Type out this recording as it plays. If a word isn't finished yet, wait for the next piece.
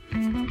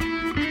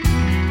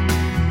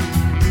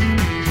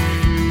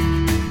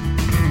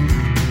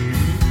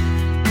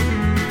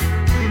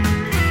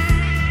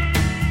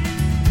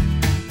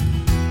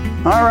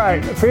All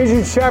right,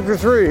 Ephesians chapter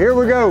 3. Here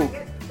we go.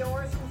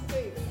 Doris and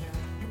Steve.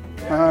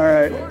 All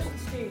right. Doris and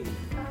Steve.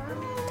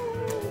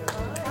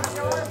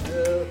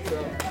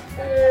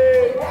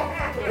 Hey,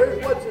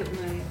 what's his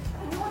name?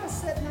 You want to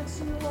sit next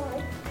to your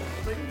wife?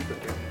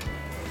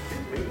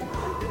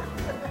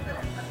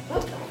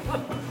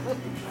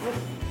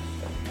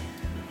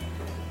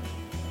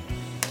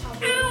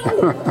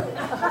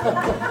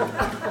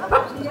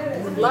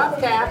 Love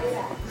tap.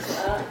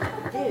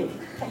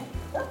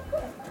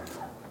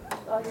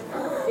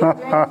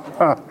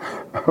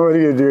 What do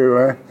you do,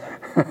 eh?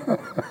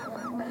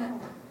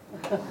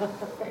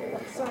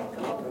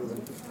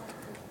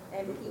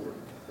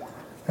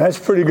 That's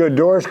pretty good.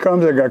 Doris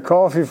comes, they got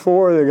coffee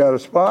for her, they got a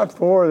spot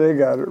for her, they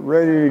got it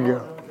ready to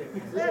go.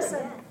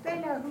 Listen, they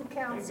know who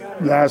counts.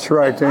 That's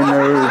right, they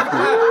know who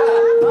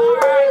All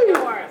right,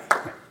 Doris.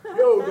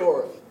 Yo,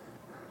 Doris.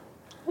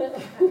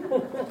 It's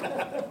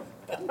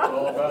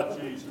all about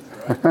Jesus,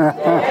 right?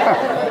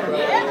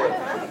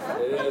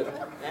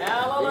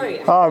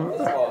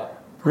 Hallelujah.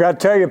 We got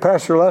to tell you,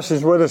 Pastor Les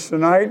is with us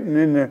tonight, and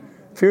in the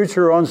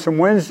future on some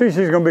Wednesdays,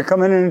 he's going to be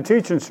coming in and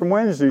teaching some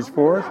Wednesdays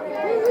for us.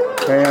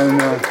 And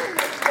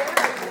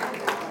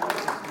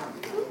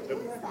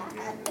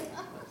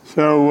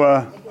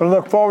so we'll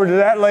look forward to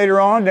that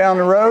later on down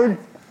the road.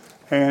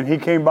 And he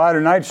came by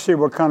tonight to see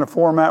what kind of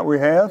format we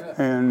have,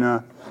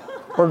 and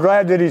we're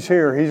glad that he's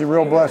here. He's a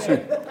real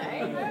blessing.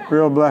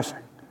 Real blessing.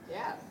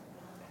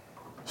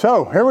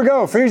 So here we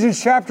go,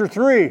 Ephesians chapter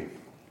 3.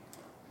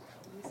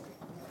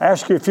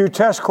 Ask you a few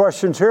test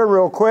questions here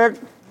real quick.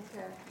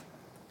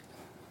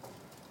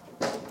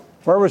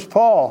 Where was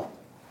Paul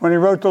when he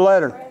wrote the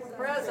letter?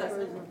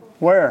 Present.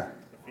 Where?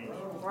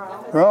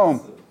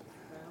 Rome.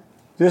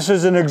 This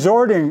is an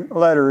exhorting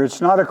letter. It's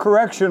not a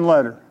correction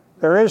letter.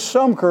 There is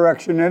some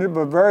correction in it,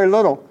 but very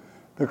little,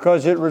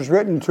 because it was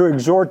written to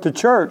exhort the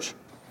church.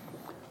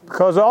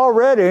 Because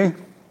already,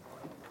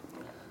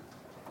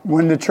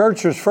 when the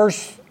church was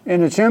first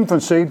in its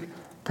infancy,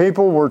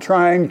 people were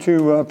trying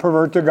to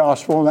pervert the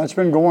gospel, and that's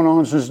been going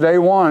on since day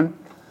one.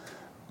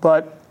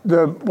 But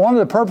one of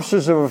the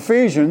purposes of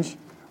Ephesians,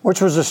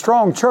 which was a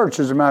strong church,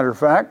 as a matter of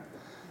fact,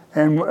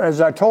 and as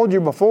I told you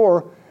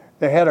before,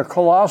 they had a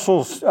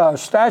colossal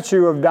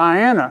statue of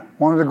Diana,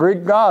 one of the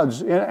Greek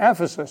gods, in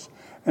Ephesus,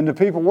 and the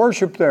people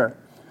worshiped there.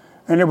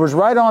 And it was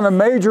right on a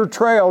major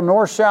trail,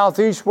 north, south,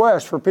 east,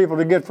 west, for people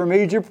to get from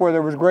Egypt, where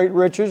there was great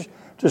riches,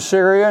 to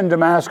Syria and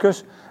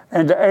Damascus,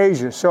 and to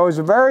Asia. So it was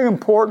a very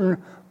important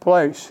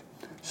place.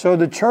 So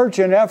the church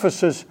in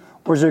Ephesus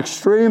was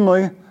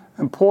extremely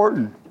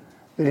important,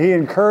 that he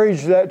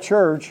encouraged that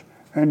church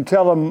and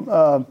tell them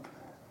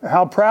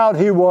how proud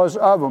he was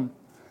of them.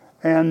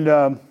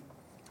 And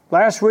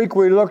last week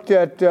we looked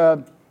at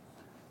the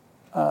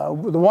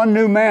one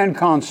new man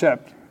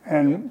concept.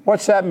 And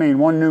what's that mean,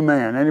 one new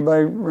man?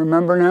 Anybody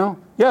remember now?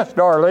 Yes,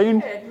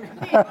 Darlene.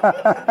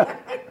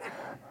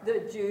 The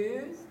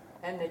Jews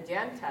and the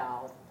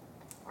Gentiles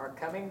are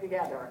coming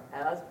together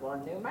as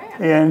one new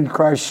man. In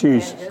Christ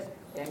Jesus.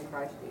 In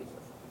Christ Jesus.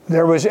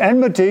 There was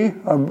enmity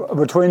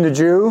between the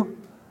Jew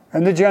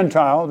and the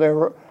Gentile.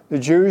 The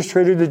Jews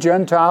treated the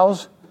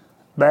Gentiles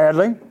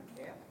badly,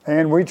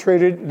 and we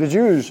treated the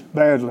Jews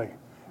badly.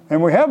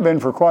 And we have been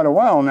for quite a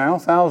while now,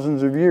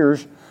 thousands of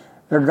years.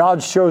 They're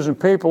God's chosen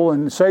people,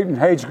 and Satan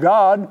hates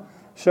God,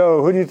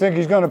 so who do you think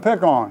he's going to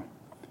pick on?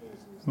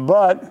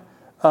 But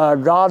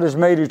God has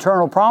made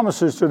eternal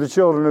promises to the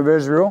children of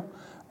Israel.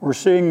 We're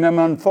seeing them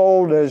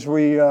unfold as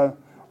we are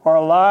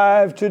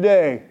alive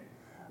today.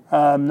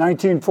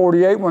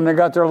 1948, when they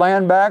got their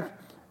land back,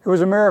 it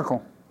was a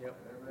miracle.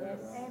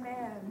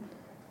 Amen.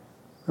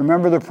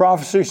 Remember the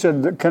prophecy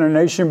said, can a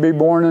nation be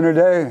born in a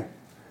day?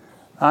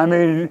 I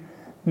mean,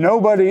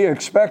 nobody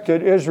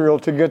expected Israel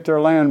to get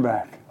their land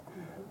back.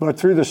 But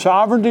through the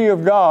sovereignty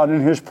of God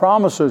and His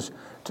promises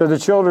to the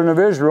children of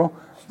Israel,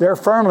 they're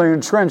firmly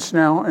entrenched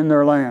now in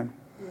their land.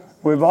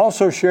 We've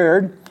also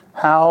shared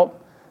how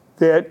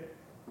that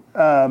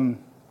the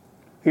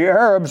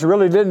Arabs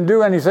really didn't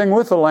do anything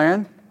with the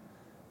land.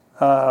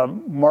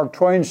 Mark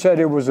Twain said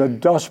it was a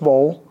dust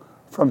bowl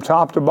from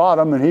top to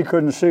bottom, and he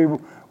couldn't see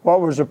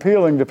what was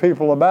appealing to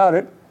people about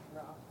it.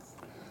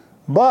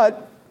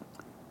 But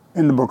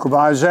in the book of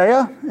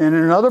Isaiah and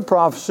in other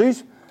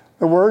prophecies,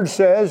 the word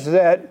says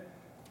that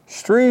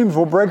streams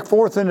will break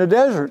forth in the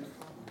desert,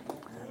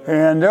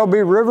 and there'll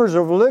be rivers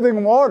of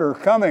living water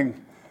coming.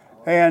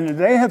 And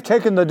they have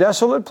taken the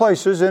desolate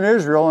places in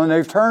Israel and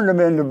they've turned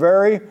them into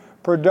very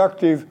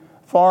productive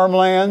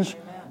farmlands.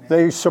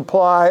 They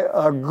supply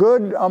a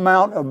good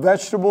amount of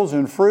vegetables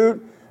and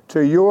fruit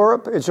to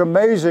Europe. It's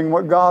amazing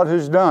what God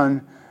has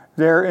done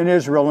there in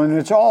Israel. And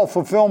it's all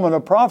fulfillment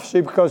of prophecy,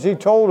 because He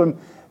told them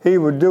He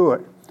would do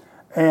it.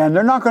 And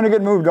they're not going to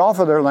get moved off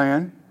of their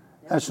land.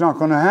 That's not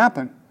going to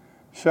happen.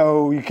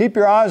 So you keep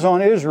your eyes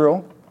on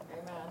Israel.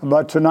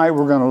 But tonight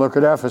we're going to look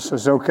at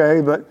Ephesus,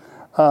 okay? But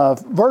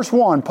verse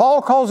 1,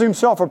 Paul calls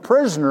himself a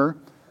prisoner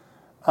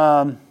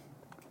to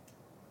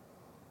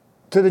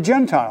the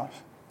Gentiles.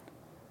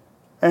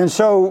 And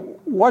so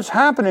what's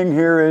happening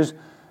here is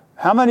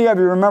How many of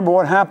you remember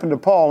what happened to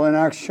Paul in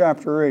Acts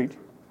chapter 8?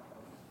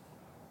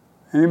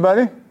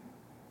 Anybody?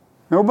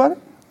 Nobody?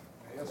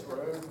 Yes,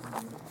 brother.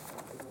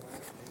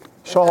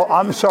 So,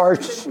 I'm sorry,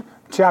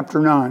 chapter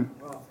 9.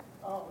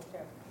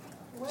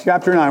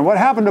 Chapter 9. What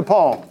happened to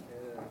Paul?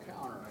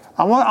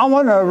 I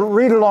want to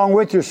read along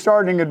with you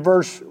starting at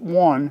verse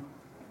 1.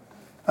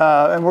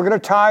 And we're going to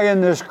tie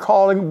in this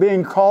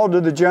being called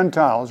to the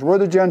Gentiles. We're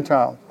the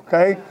Gentiles,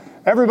 okay?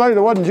 Everybody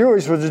that wasn't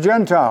Jewish was a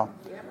Gentile.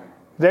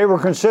 They were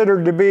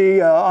considered to be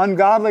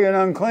ungodly and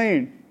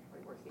unclean.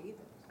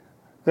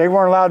 They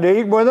weren't allowed to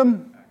eat with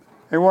them.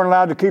 They weren't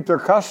allowed to keep their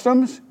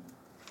customs.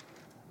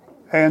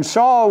 And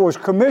Saul was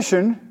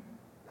commissioned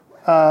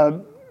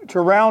to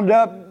round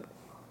up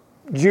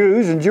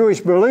Jews and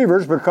Jewish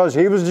believers because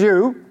he was a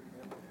Jew.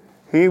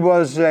 He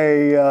was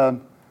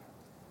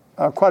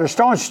quite a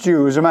staunch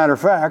Jew, as a matter of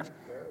fact.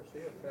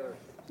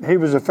 He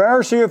was a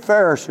Pharisee of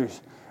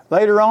Pharisees.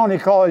 Later on,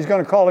 he's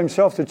going to call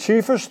himself the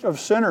chiefest of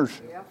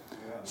sinners.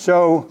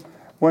 So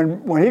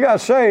when he got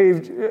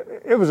saved,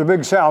 it was a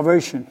big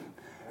salvation.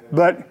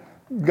 But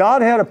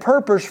God had a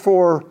purpose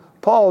for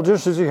Paul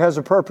just as he has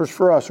a purpose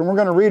for us. And we're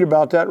going to read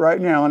about that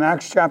right now in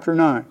Acts chapter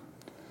 9.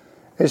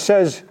 It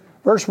says,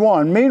 verse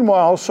 1,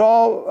 meanwhile,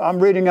 Saul, I'm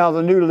reading out of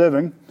the New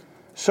Living,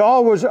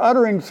 Saul was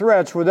uttering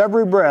threats with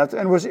every breath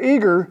and was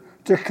eager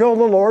to kill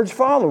the Lord's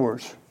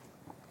followers.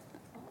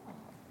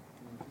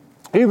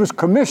 He was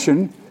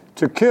commissioned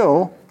to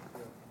kill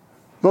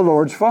the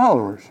Lord's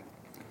followers.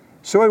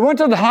 So he went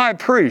to the high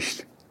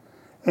priest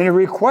and he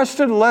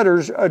requested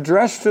letters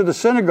addressed to the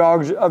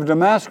synagogues of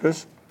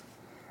Damascus,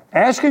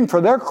 asking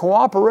for their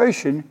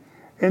cooperation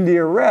in the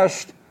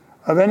arrest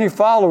of any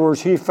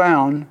followers he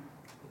found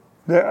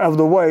of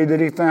the way that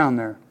he found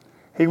there.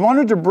 He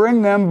wanted to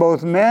bring them,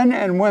 both men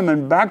and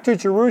women, back to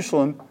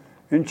Jerusalem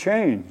in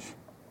chains.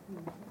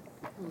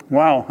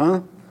 Wow,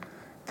 huh?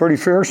 Pretty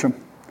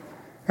fearsome.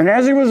 And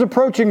as he was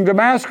approaching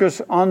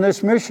Damascus on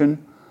this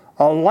mission,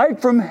 a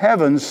light from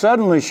heaven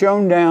suddenly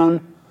shone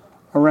down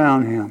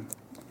around him.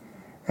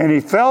 And he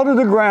fell to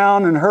the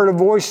ground and heard a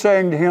voice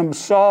saying to him,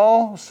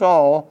 Saul,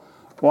 Saul,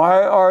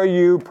 why are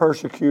you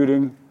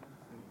persecuting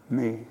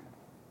me?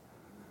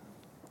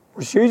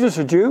 Was Jesus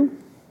a Jew?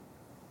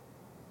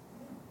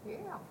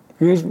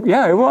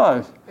 Yeah, he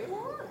was.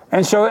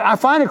 And so I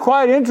find it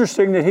quite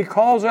interesting that he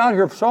calls out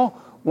here, Saul,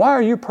 why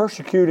are you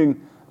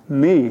persecuting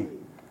me?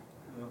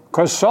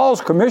 Because Saul's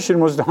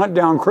commission was to hunt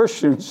down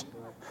Christians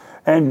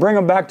and bring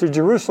them back to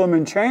Jerusalem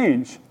in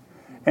chains.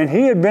 And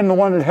he had been the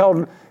one that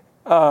held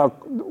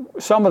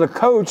some of the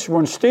coats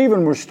when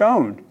Stephen was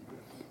stoned.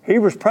 He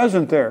was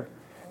present there.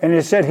 And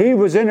it said he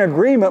was in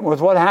agreement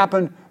with what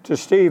happened to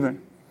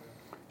Stephen.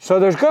 So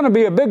there's going to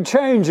be a big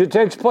change that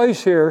takes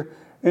place here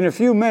in a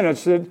few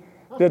minutes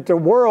that the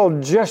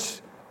world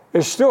just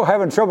is still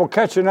having trouble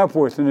catching up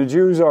with, and the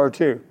Jews are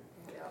too.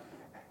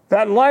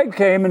 That light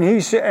came, and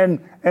he said,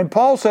 and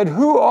Paul said,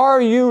 who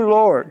are you,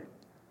 Lord?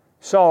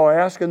 Saul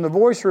asked, and the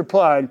voice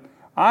replied,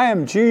 I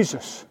am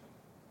Jesus,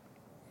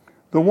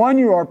 the one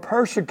you are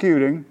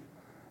persecuting.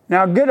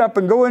 Now get up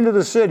and go into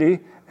the city,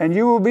 and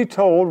you will be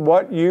told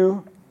what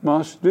you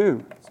must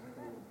do.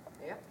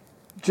 Yep.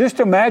 Just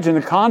imagine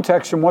the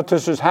context and what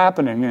this is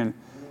happening in.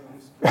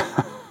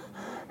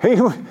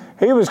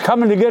 He was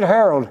coming to get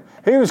Harold.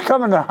 He was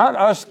coming to hunt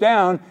us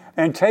down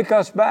and take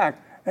us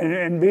back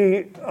and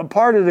be a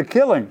part of the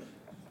killing.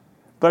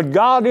 But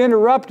God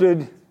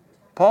interrupted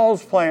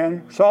Saul's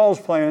plan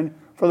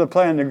for the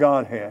plan that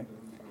God had.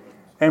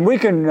 And we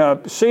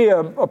can see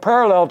a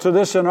parallel to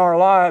this in our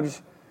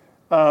lives.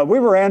 We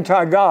were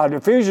anti-God.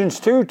 Ephesians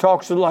 2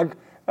 talks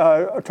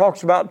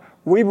about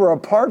we were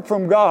apart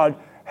from God,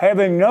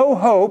 having no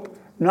hope,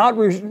 not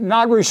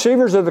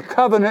receivers of the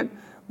covenant.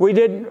 We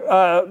didn't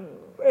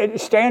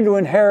stand to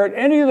inherit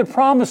any of the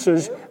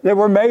promises that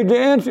were made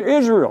to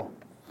Israel.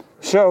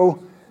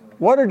 So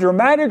what a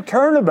dramatic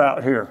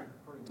turnabout here.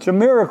 It's a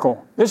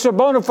miracle. It's a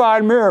bona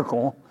fide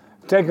miracle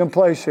taking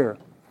place here.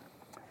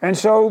 And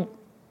so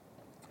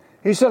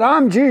he said,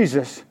 I'm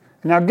Jesus.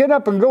 Now get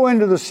up and go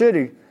into the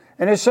city.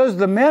 And it says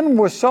the men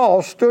with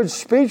Saul stood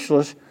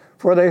speechless,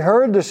 for they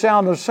heard the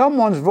sound of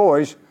someone's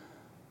voice,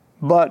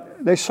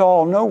 but they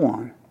saw no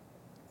one.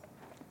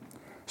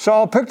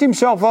 Saul picked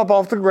himself up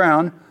off the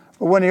ground,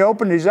 but when he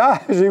opened his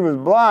eyes, he was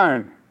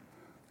blind.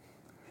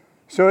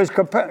 So his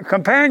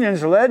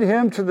companions led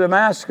him to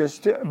Damascus,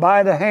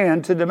 by the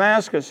hand to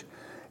Damascus.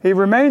 He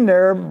remained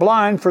there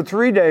blind for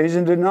 3 days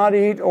and did not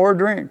eat or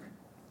drink.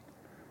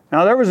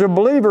 Now there was a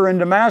believer in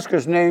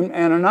Damascus named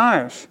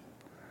Ananias.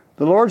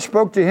 The Lord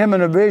spoke to him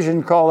in a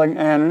vision, calling,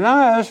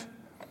 Ananias.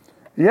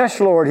 Yes,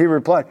 Lord, he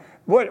replied.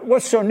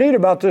 What's so neat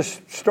about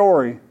this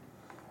story,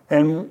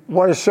 and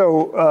what is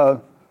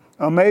so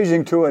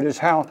amazing to it, is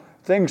how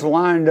things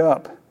lined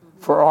up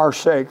for our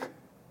sake.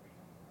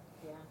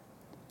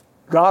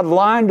 God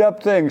lined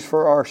up things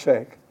for our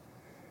sake.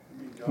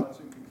 You mean God's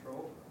in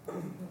control?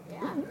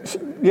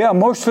 Yeah,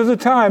 most of the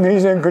time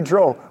He's in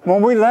control.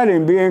 When we let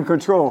Him be in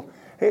control.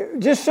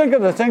 Just think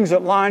of the things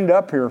that lined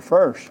up here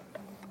first.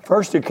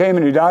 First, He came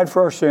and He died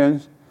for our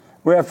sins.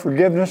 We have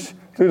forgiveness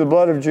through the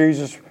blood of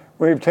Jesus.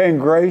 We obtain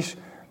grace.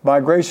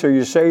 By grace are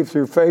you saved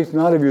through faith,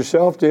 not of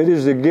yourself. It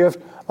is the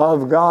gift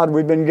of God.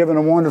 We've been given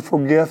a wonderful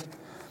gift.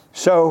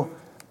 So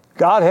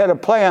God had a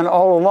plan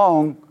all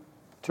along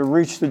to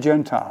reach the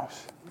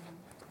Gentiles.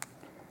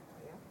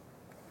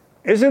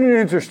 Isn't it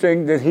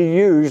interesting that he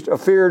used a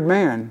feared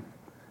man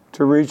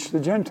to reach the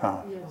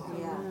Gentiles?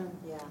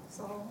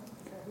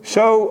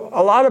 So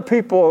a lot of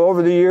people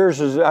over the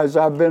years, as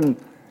I've been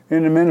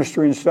in the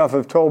ministry and stuff,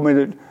 have told me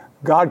that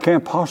God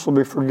can't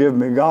possibly forgive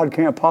me. God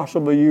can't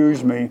possibly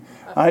use me.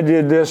 I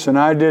did this and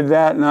I did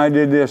that and I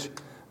did this.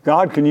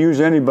 God can use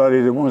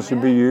anybody that wants to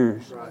be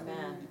used.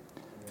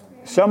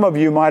 Some of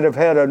you might have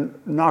had a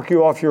knock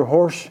you off your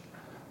horse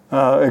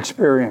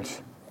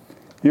experience.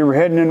 You were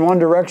heading in one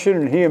direction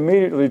and he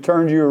immediately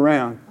turned you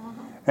around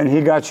and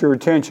he got your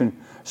attention.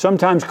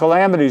 Sometimes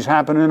calamities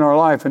happen in our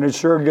life and it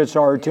sure gets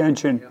our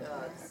attention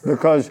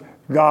because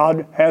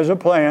God has a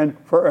plan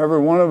for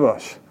every one of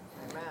us.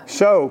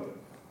 So,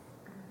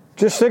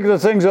 just think of the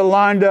things that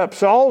lined up.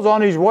 Saul's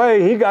on his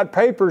way. He got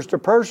papers to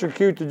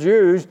persecute the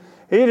Jews.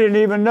 He didn't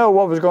even know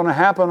what was going to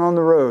happen on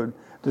the road.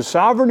 The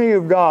sovereignty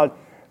of God.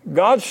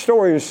 God's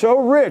story is so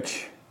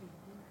rich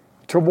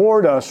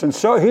toward us, and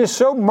so He's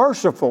so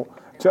merciful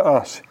to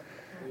us.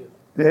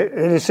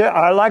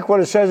 I like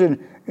what it says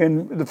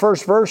in the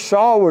first verse.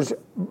 Saul was,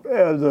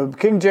 the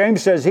King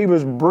James says, he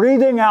was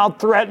breathing out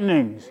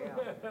threatenings.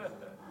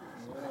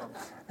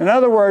 In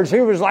other words, he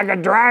was like a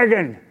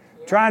dragon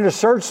trying to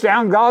search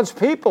down God's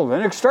people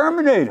and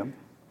exterminate them.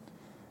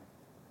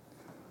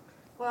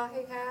 Well,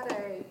 he had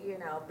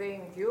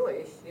being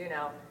Jewish,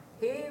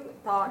 he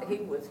thought he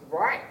was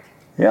right,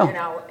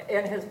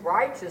 in his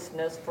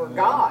righteousness for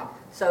God.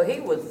 So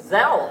he was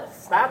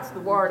zealous. That's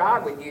the word I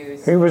would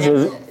use. He was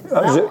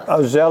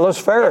a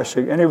zealous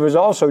Pharisee, and he was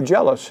also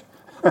jealous.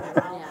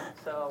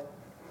 So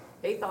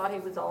he thought he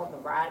was on the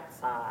right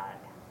side.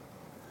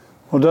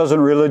 Well,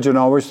 doesn't religion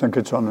always think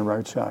it's on the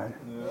right side?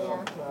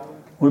 Yeah.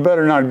 We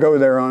better not go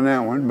there on that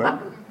one, but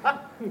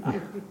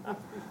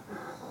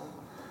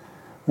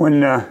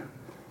when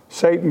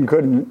Satan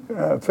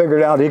couldn't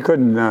figured out he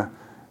couldn't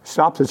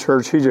stop the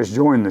church, he just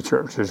joined the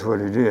church is what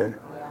he did.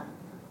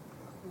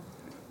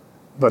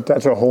 But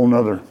that's a whole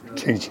nother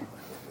teaching.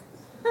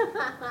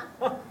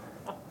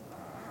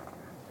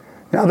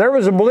 Now there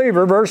was a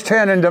believer, verse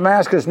 10, in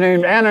Damascus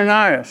named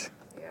Ananias.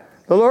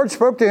 The Lord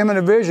spoke to him in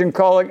a vision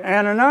calling,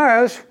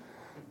 Ananias.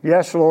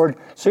 Yes, Lord.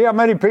 See how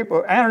many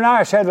people,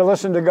 Ananias had to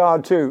listen to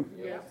God too.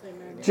 Yes,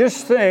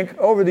 just think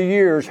over the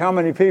years how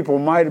many people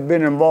might have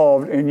been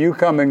involved in you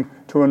coming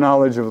to a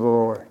knowledge of the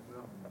Lord.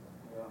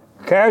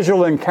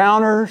 Casual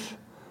encounters,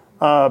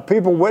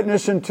 people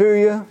witnessing to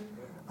you,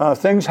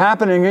 things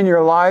happening in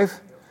your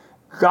life.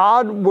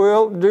 God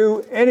will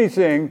do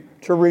anything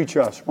to reach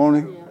us, won't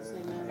He? Yes,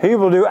 He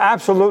will do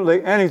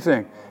absolutely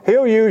anything.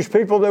 He'll use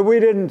people that we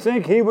didn't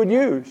think He would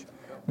use.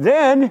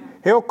 Then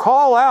He'll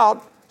call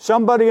out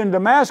somebody in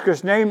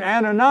Damascus named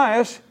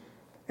Ananias,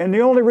 and the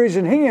only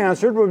reason he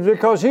answered was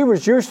because he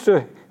was used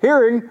to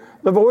hearing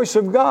the voice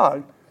of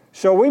God.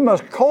 So we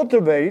must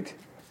cultivate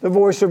the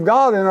voice of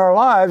God in our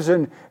lives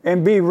and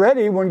be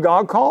ready when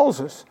God calls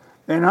us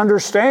and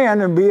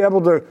understand and be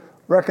able to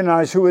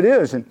recognize who it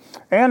is. And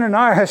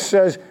Ananias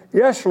says,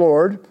 yes,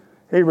 Lord,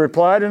 he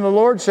replied, and the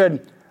Lord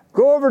said,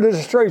 go over to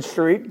the straight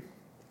street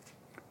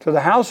to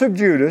the house of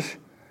Judas.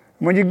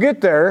 When you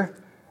get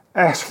there,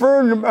 ask for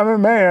a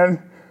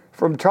man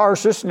from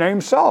Tarsus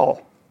named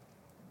Saul.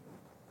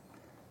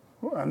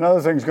 Another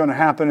thing's going to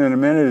happen in a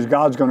minute is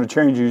God's going to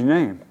change his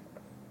name.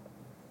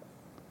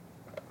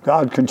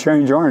 God can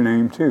change our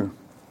name too.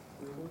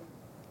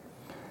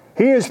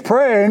 He is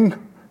praying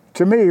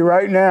to me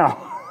right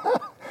now.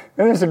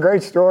 And it's a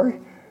great story.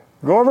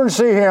 Go over and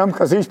see him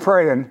because he's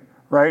praying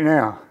right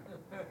now.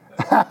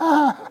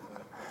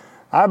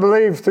 I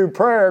believe through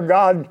prayer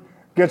God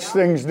gets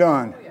things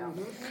done.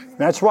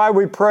 That's why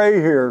we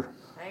pray here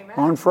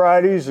on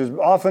Fridays as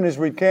often as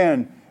we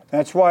can.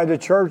 That's why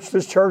this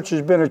church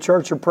has been a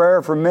church of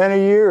prayer for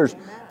many years.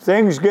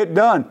 Things get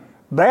done.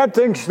 Bad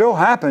things still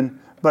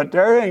happen, but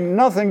there ain't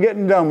nothing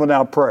getting done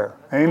without prayer.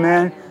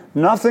 Amen?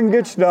 Nothing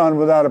gets done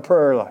without a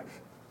prayer life.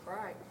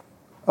 Right.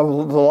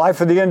 Of the life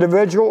of the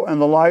individual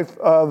and the life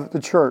of the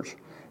church.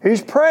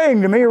 He's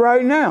praying to me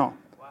right now.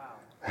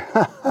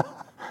 Wow.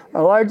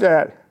 I like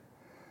that.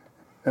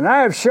 And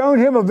I have shown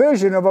him a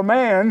vision of a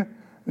man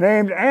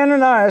named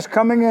Ananias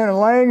coming in and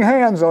laying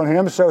hands on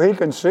him so he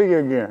can see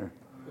again.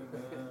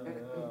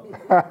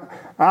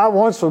 I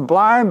once was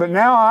blind, but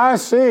now I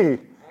see.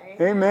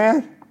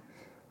 Amen.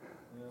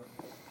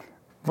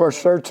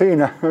 Verse 13.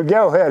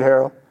 Go ahead,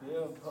 Harold.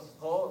 Yeah,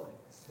 Paul,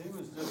 he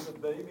was just a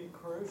baby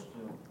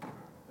Christian.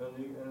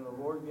 And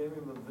the Lord gave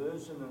him a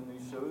vision and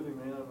he showed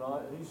him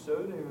Ananias. He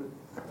showed him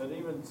and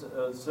even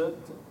said,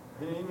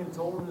 he even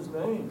told him his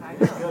name.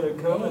 He's going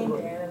to come and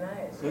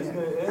he's going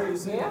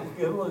to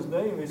give him his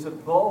name. He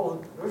said,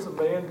 Paul, there's a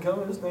man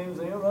coming. His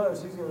name's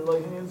Ananias. He's going to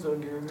lay hands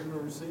on you and you're going to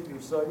receive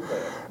your sight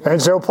back. And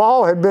so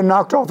Paul had been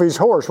knocked off his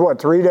horse,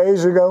 3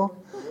 days ago?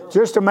 Yeah.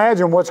 Just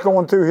imagine what's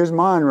going through his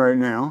mind right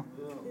now.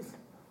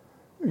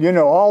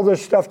 all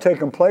this stuff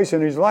taking place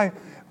in his life.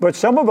 But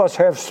some of us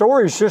have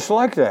stories just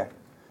like that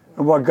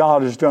of what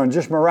God has done,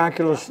 just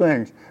miraculous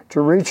things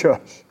to reach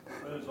us.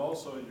 But it's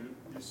also,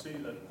 you see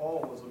that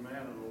Paul was a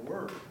man of the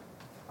word.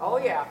 Oh,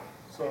 yeah.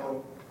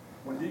 So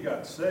when he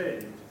got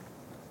saved,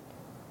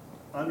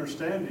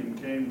 understanding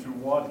came to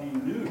what he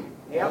knew.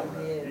 Yep.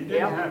 He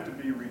didn't have to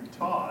be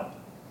retaught.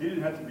 He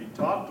didn't have to be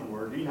taught the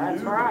word. He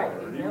That's knew right.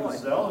 the word. He He knew was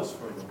it. zealous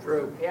for the word.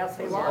 True. Yes,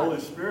 he The Holy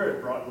was.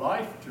 Spirit brought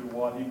life to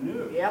what he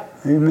knew. Yep.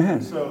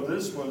 Amen. So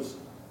this was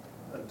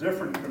a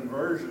different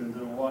conversion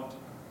than what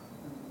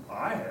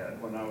I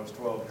had when I was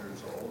 12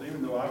 years old.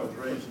 Even though I was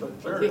raised in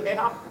the church,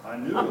 Yeah. I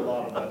knew a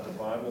lot about the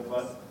Bible,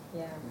 but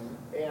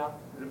Yeah.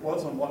 it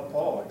wasn't what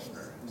Paul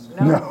experienced.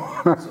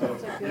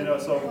 No.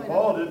 So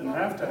Paul didn't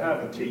have to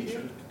have a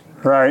teacher.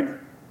 Right.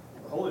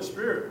 The Holy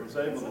Spirit was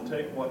able to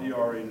take what he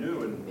already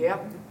knew and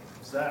Yep.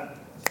 zap.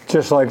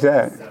 Just like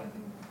that.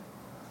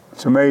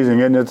 It's amazing,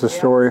 isn't it, the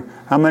story?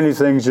 How many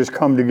things just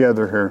come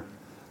together here.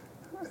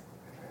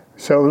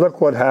 So look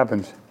what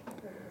happens.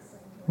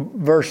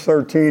 Verse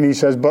 13, he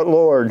says, "But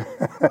Lord,"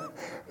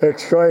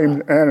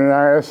 exclaimed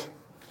Ananias,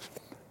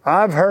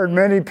 "I've heard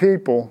many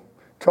people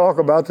talk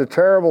about the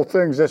terrible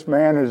things this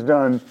man has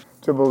done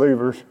to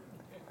believers."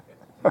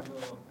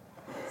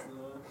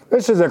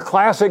 This is a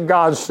classic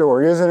God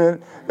story, isn't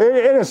it?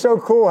 It is so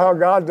cool how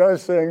God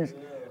does things.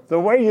 The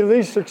way you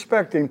least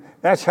expect him,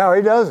 that's how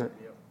he does it.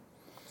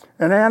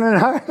 And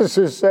Ananias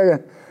is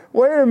saying,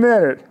 wait a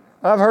minute,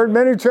 I've heard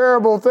many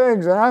terrible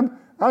things, and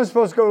I'm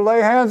supposed to go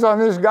lay hands on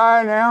this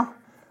guy now,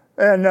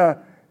 and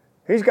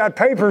he's got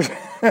papers.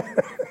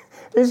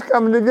 He's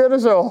coming to get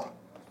us all.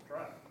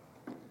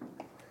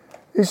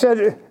 He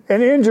said,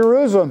 and in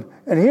Jerusalem,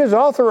 and he is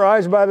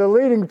authorized by the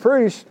leading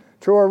priests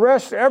to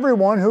arrest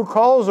everyone who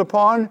calls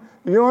upon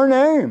your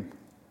name.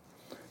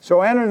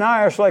 So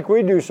Ananias, like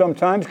we do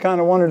sometimes, kind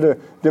of wanted to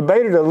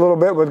debate it a little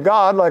bit with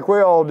God, like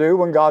we all do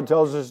when God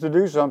tells us to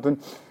do something.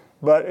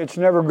 But it's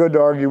never good to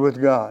argue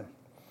with God.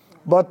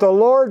 But the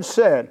Lord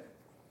said,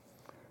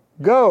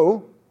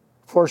 "Go,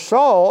 for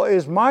Saul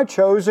is my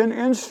chosen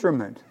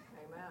instrument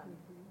Amen.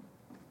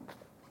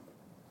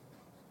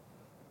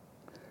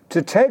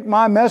 to take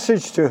my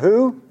message to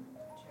who?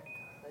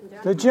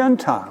 The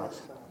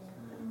Gentiles."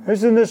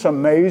 Isn't this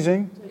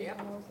amazing?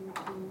 Yep.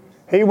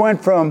 He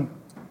went from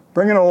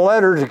bringing a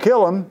letter to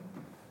kill him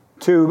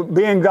to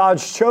being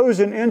God's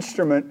chosen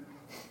instrument.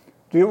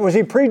 Was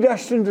he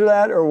predestined to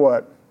that or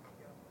what?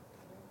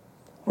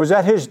 Was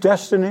that his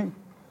destiny?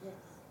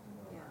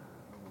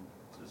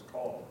 It's his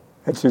call.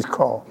 It's his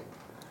call.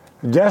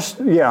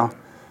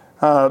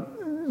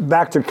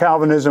 Back to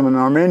Calvinism and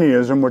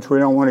Arminianism, which we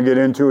don't want to get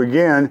into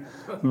again,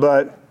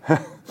 but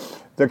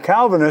the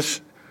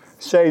Calvinists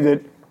say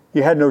that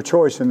you had no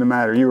choice in the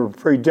matter. You were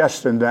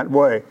predestined that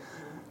way.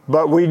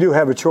 But we do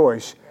have a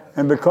choice.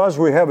 And because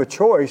we have a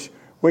choice,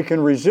 we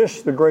can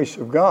resist the grace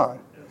of God.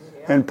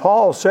 And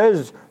Paul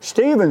says,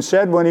 Stephen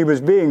said when he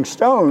was being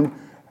stoned,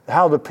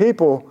 how the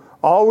people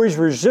always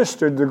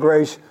resisted the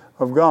grace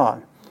of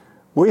God.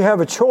 We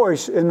have a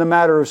choice in the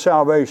matter of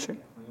salvation.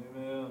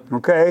 Amen.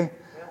 Okay?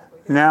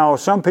 Now,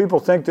 some people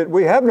think that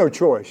we have no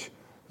choice.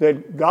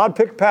 That God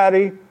picked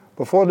Patty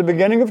before the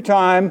beginning of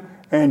time,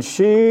 and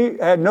she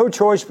had no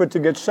choice but to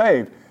get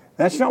saved.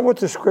 That's not what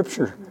the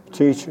Scripture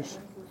teaches.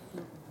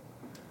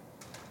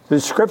 The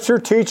Scripture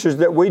teaches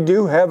that we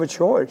do have a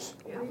choice.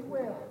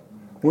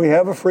 We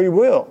have a free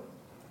will.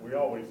 We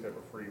always have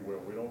a free will.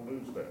 We don't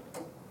lose that.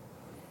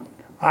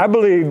 I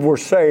believe we're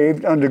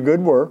saved unto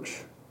good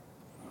works,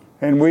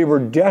 and we were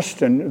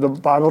destined. The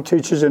Bible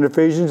teaches in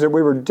Ephesians that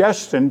we were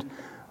destined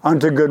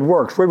unto good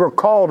works. We were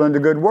called unto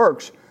good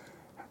works.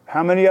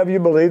 How many of you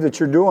believe that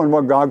you're doing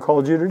what God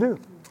called you to do?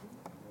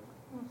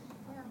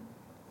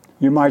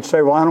 You might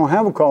say, well, I don't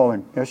have a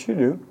calling. Yes, you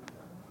do.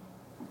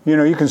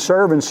 You can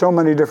serve in so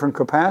many different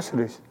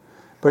capacities,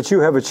 but you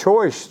have a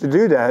choice to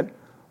do that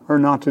or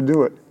not to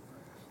do it.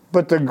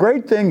 But the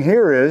great thing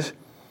here is,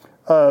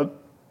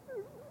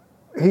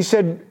 he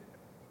said,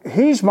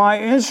 he's my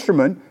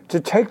instrument to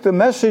take the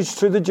message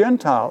to the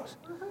Gentiles.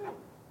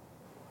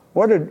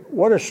 What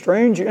a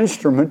strange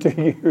instrument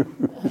to use.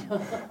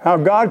 How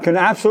God can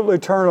absolutely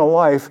turn a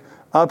life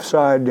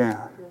upside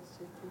down.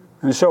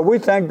 And so we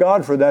thank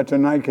God for that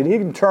tonight, because he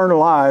can turn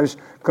lives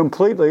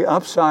completely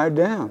upside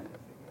down.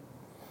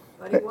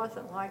 But he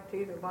wasn't liked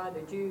either by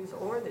the Jews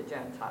or the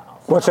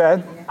Gentiles. What's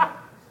that?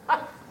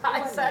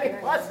 I said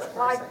he wasn't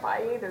liked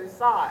by either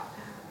side.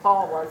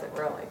 Paul wasn't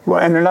really. Well,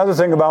 and another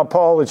thing about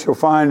Paul that you'll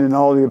find in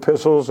all the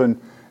epistles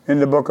and in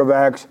the book of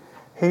Acts,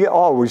 he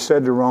always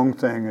said the wrong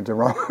thing at the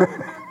wrong.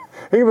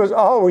 He was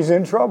always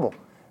in trouble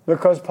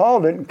because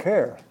Paul didn't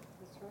care.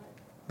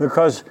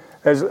 Because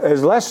as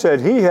Les said,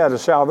 he had a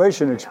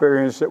salvation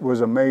experience that was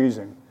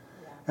amazing.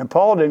 And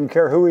Paul didn't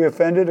care who he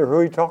offended or who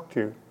he talked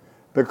to,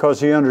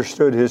 because he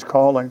understood his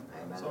calling.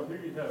 So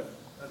here you have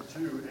a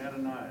Jew,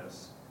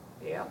 Ananias,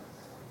 Yeah.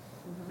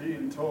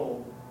 being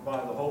told by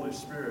the Holy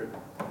Spirit,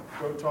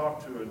 go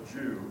talk to a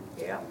Jew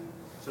Yeah.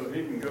 so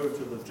he can go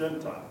to the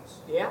Gentiles.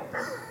 Yeah.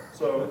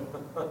 So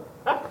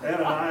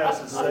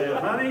Ananias is saying,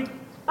 honey,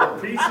 The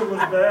pizza was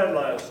bad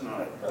last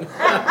night.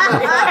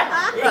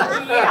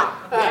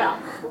 Yeah.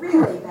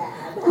 Really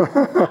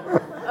bad.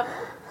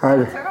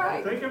 That's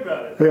right. Think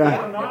about it.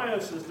 Yeah.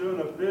 Ananias is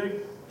doing a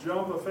big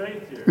jump of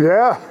faith here.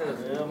 Yeah.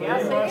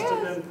 Yes, He must it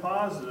have is. been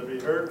positive. He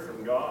heard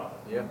from God.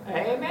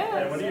 Amen.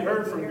 And when he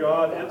heard from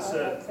God, it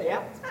said,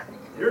 Yep.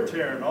 you're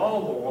tearing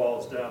all the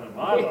walls down in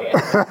my life.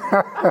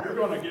 You're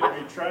going to get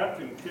me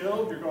trapped and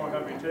killed. You're going to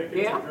have me taken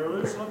Yeah. to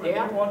Jerusalem. And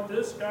Yeah. you want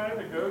this guy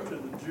to go to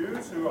the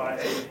Jews who I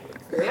hate?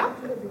 Yep.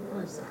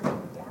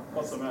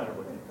 What's the matter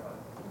with you, God?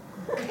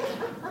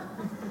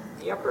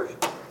 Yepers.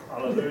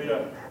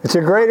 Hallelujah. It's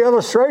a great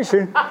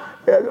illustration.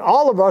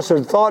 All of us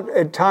have thought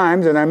at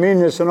times, and I mean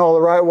this in all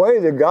the right way,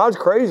 that God's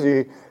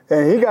crazy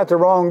and he got the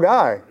wrong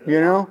guy,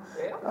 you know?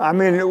 I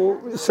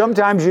mean,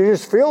 sometimes you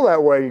just feel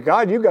that way.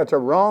 God, you got the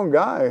wrong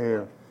guy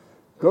here.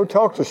 Go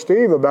talk to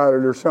Steve about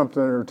it or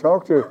something, or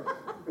talk to,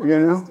 you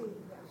know?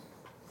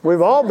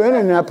 We've all been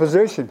in that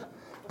position.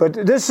 But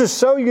this is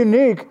so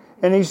unique,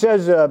 and he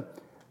says,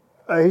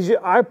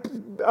 I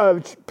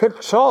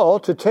picked Saul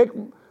to take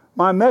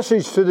my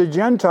message to the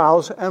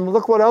Gentiles, and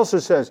look what else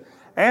it says,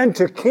 and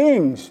to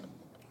kings.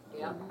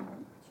 Yep.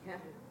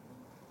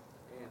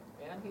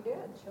 And he did.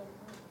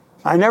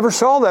 I never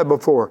saw that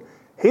before.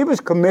 He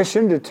was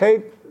commissioned to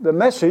take the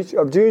message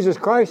of Jesus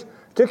Christ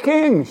to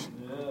kings.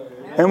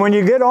 And when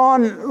you get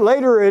on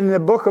later in the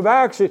book of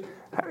Acts,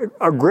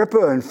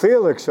 Agrippa and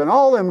Felix and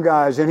all them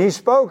guys, and he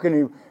spoke,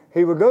 and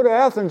he would go to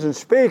Athens and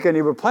speak, and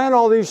he would plant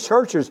all these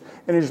churches,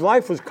 and his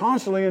life was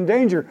constantly in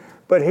danger.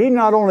 But he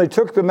not only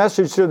took the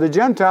message to the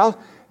Gentiles,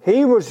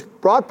 he was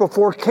brought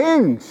before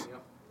kings.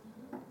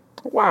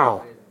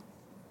 Wow.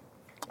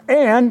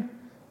 And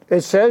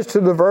it says to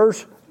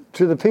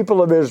the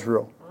people of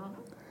Israel,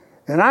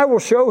 and I will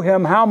show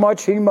him how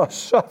much he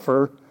must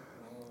suffer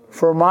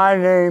for my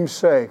name's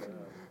sake.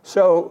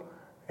 So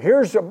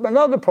here's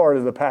another part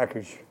of the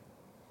package.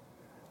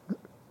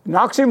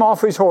 Knocks him off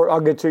his horse. I'll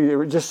get to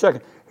you in just a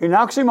second. He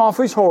knocks him off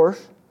his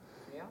horse,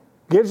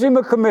 gives him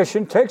a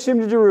commission, takes him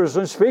to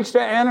Jerusalem, speaks to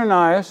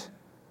Ananias,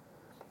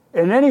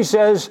 and then he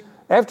says,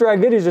 after I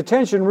get his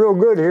attention real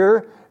good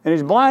here, and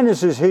his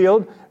blindness is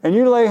healed, and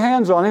you lay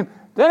hands on him,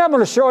 then I'm going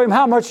to show him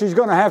how much he's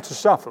going to have to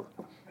suffer.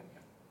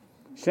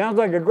 Sounds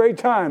like a great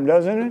time,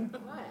 doesn't it?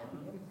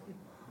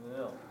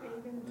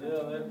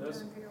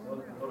 That's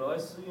what I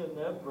see in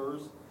that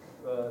verse.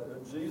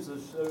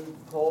 Jesus showed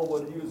Paul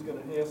what he was going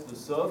to have to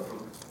suffer,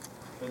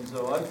 and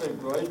so I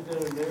think right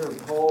then and there,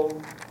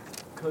 Paul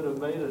could have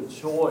made a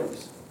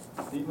choice.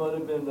 He might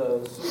have been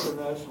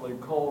supernaturally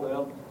called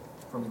out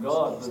from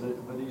God,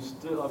 but he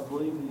still, I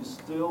believe, he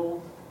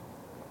still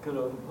could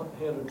have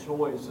had a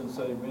choice and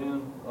say,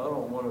 "Man, I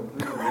don't want to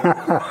do this."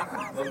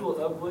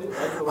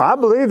 I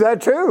believe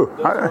that too.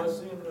 That's what I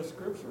see in the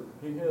scripture.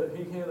 He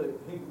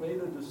made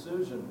a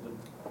decision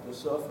to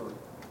suffer,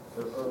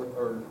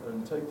 or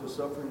take the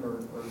suffering, or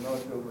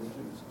not go with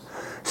Jesus.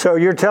 So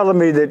you're telling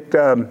me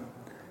that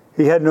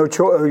he had no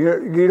choice.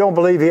 You don't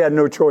believe he had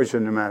no choice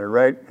in the matter,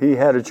 right? He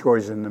had a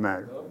choice in the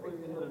matter. I believe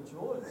he had a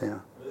choice. Yeah.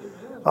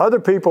 Other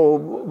people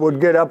would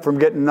get up from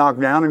getting knocked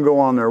down and go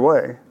on their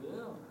way.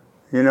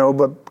 You know,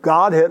 but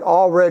God had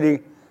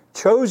already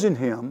chosen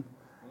him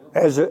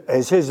as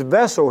his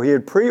vessel. He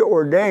had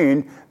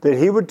preordained that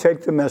he would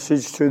take the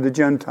message to the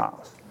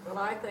Gentiles. Well,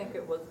 I think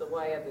it was the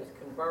way of his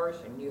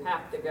conversion. You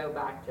have to go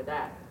back to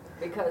that.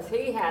 Because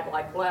he had,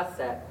 like Les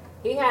said,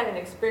 he had an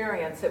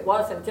experience. It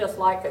wasn't just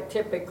like a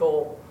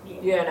typical,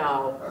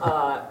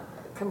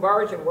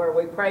 conversion where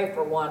we pray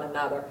for one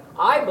another.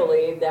 I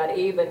believe that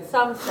even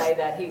some say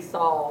that he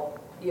saw,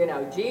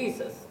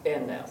 Jesus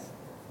in this.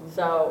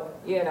 So,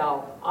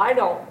 I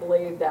don't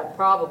believe that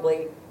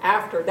probably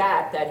after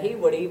that he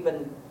would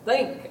even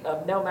think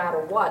of, no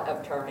matter what,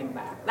 of turning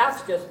back.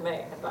 That's just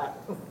me, but.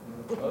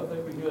 I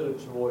think we had a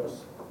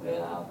choice.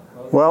 Yeah.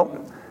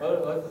 Well,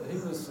 he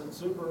was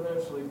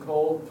supernaturally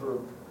called for a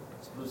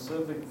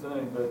specific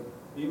thing, but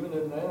even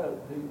in that,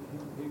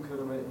 he could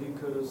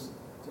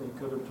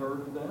have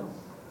turned it down.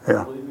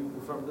 Yeah.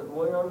 From the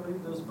way I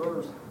read this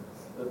verse,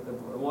 if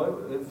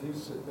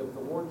the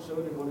Lord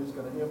showed him what he's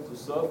going to have to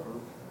suffer,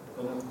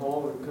 and then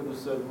Paul could have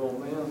said, "Well,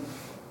 man,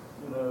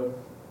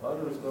 I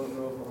just don't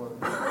know if I want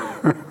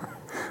to."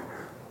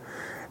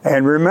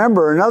 And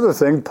remember another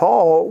thing,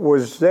 Paul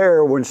was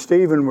there when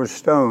Stephen was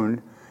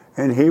stoned,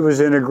 and he was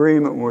in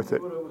agreement with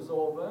it. What it was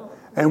all about.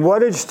 And what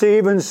did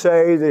Stephen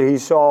say that he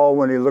saw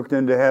when he looked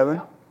into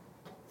heaven?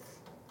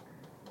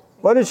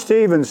 What did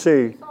Stephen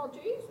see? He saw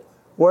Jesus.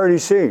 Where did he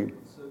see?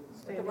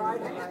 At the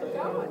right hand of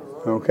God.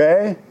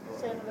 Okay.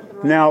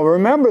 Now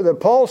remember that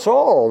Paul saw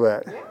all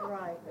that. Yeah,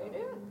 right. They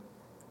did.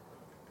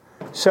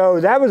 So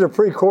that was a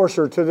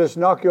precursor to this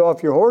knock you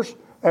off your horse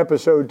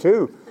episode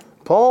too.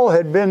 Paul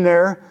had been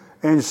there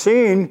and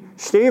seen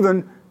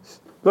Stephen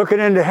looking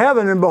into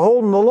heaven and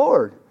beholding the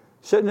Lord,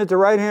 sitting at the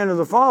right hand of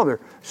the Father.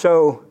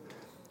 So,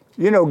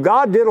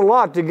 God did a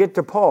lot to get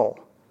to Paul.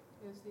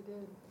 Yes, he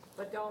did.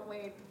 But don't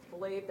we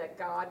believe that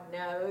God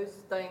knows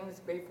things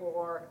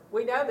before.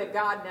 We know that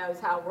God knows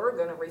how we're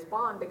going to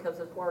respond because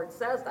His Word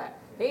says that.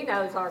 He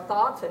knows our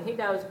thoughts and He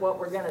knows what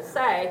we're going to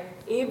say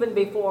even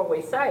before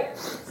we say it.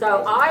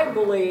 So I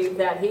believe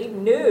that He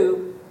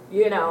knew,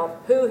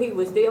 who He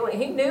was dealing.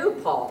 He knew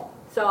Paul.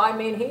 So, I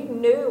mean, He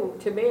knew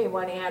to me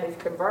when He had His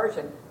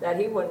conversion that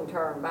He wouldn't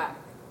turn back.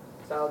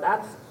 So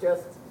that's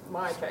just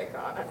my take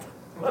on it.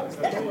 That's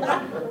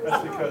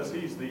because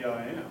He's the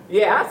I am.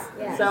 Yes.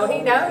 So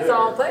He knows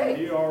all things.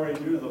 He already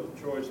knew the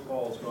choice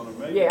Paul's going to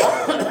make. Yeah.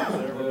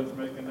 There he was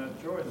making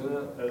that choice,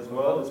 as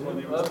well as when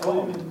he was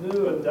called.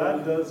 But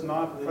that does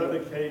not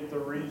predicate the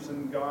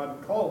reason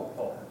God called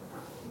Paul.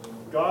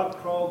 God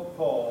called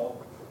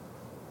Paul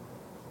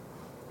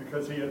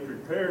because He had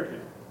prepared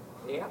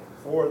him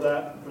for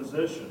that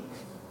position,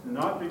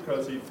 not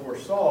because He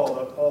foresaw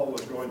that Paul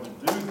was going to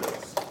do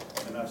this.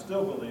 And I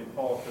still believe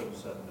Paul could have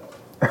said no.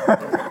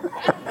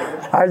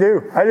 I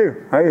do, yeah.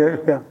 I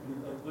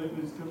think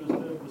he's could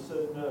have never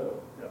said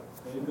no.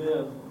 Yeah.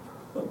 Amen.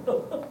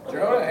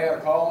 Jonah had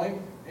a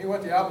calling, he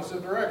went the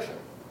opposite direction.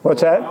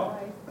 What's that?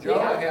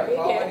 Jonah had a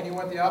calling, he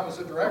went the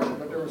opposite direction,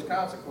 but there was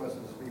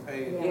consequences to be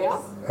paid.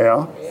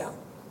 Yeah.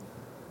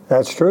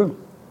 That's true.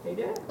 He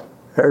did.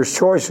 There's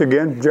choice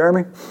again.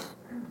 Jeremy?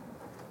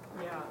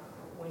 Yeah,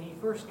 when he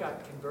first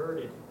got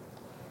converted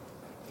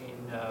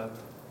in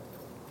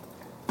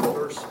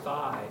verse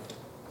 5,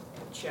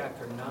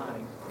 chapter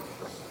 9,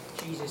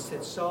 Jesus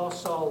said, Saul,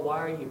 Saul, why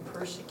are you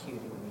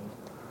persecuting me?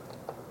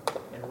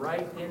 And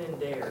right then and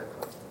there,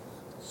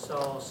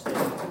 Saul said,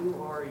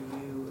 who are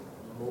you,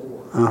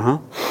 Lord? Uh-huh.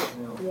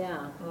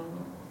 Yeah.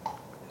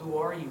 Who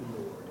are you,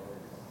 Lord?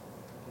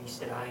 And he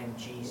said, I am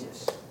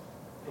Jesus,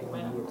 whom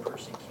you were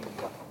persecuting.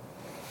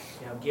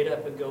 Now get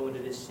up and go into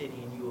this city,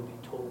 and you will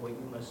be told what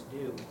you must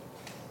do.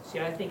 See,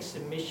 I think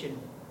submission,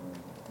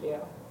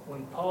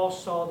 when Paul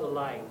saw the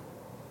light,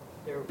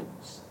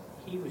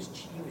 he was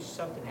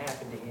something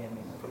happened to him,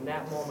 and from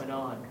that moment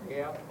on,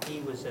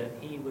 he was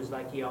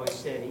like he always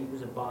said, he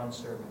was a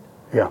bondservant.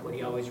 Yeah. What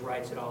he always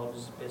writes in all of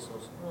his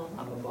epistles,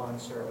 I'm a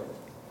bondservant.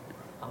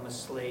 I'm a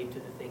slave to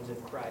the things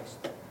of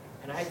Christ.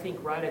 And I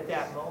think right at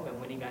that moment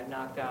when he got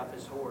knocked off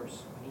his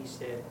horse, when he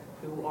said,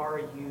 who are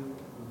you,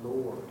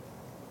 Lord?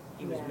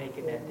 He was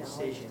making that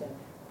decision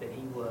that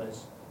he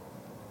was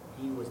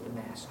the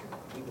master.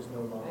 He was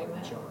no longer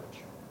in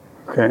charge.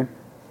 Okay.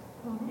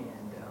 And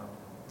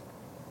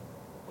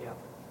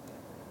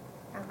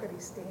How could he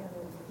stand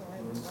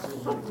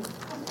in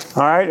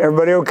All right,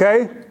 everybody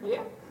okay?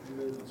 Yeah.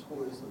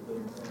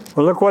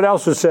 Well, look what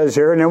else it says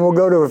here, and then we'll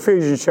go to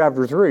Ephesians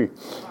chapter 3.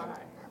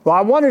 Well,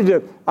 I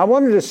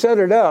wanted to set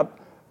it up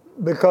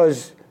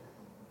because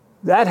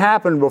that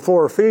happened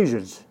before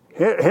Ephesians.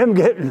 Him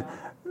getting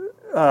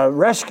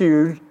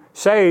rescued,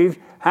 saved,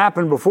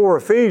 happened before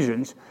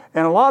Ephesians.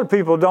 And a lot of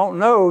people don't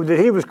know that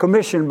he was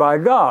commissioned by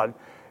God.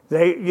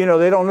 They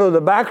don't know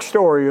the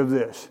backstory of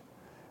this.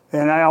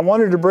 And I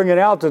wanted to bring it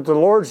out that the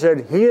Lord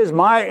said, He is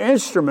my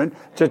instrument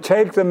to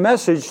take the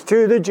message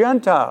to the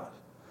Gentiles.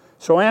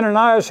 So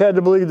Ananias had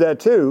to believe that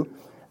too,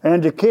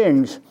 and to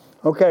kings.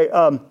 Okay,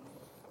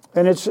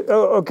 and it's,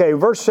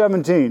 verse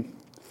 17.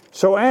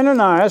 So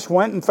Ananias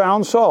went and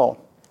found Saul.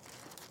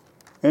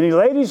 And he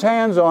laid his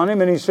hands on him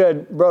and he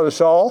said, Brother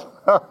Saul,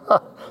 I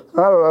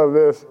love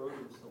this.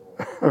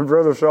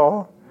 Brother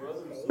Saul.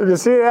 Did you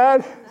see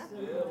that?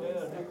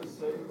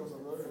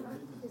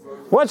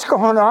 What's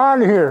going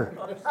on here?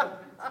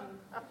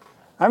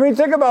 I mean,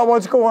 think about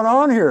what's going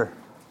on here.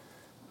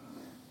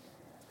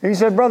 He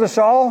said, Brother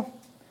Saul,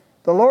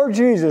 the Lord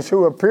Jesus,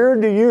 who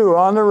appeared to you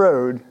on the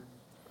road,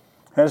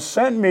 has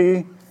sent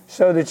me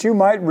so that you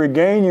might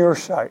regain your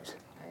sight.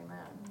 Amen.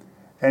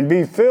 And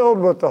be filled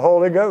with the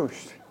Holy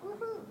Ghost.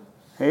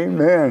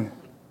 Amen.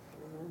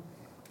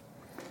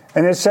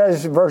 And it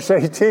says, verse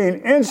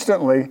 18,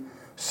 instantly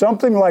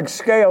something like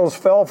scales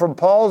fell from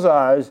Paul's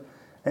eyes,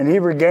 and he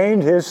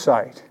regained his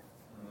sight.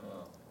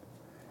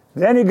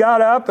 Then he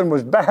got up and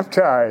was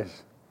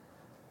baptized.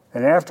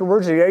 And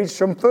afterwards he ate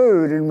some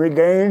food and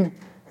regained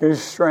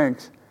his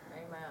strength.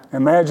 Amen.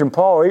 Imagine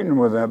Paul eating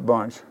with that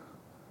bunch.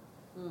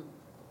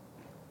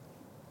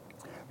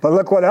 But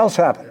look what else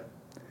happened.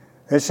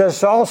 It says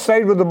Saul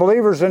stayed with the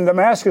believers in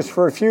Damascus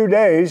for a few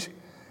days,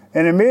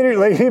 and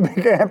immediately he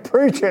began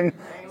preaching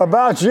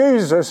about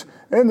Jesus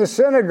in the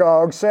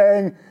synagogue,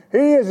 saying,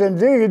 He is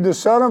indeed the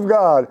Son of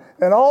God.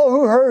 And all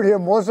who heard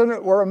him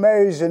were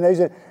amazed, and they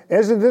said,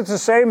 Isn't this the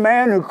same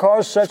man who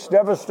caused such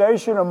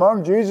devastation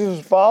among Jesus'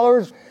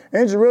 followers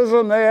in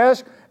Jerusalem? They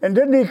asked. And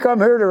didn't he come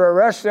here to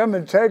arrest them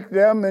and take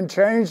them and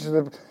change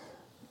the...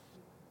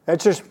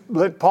 That just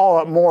lit Paul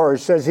up more. It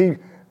says he,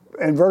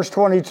 in verse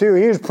 22,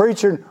 he was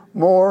preaching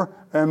more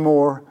and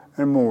more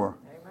and more.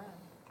 Amen.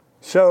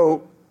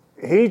 So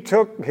he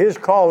took his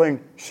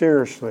calling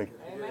seriously.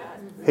 Amen.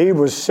 He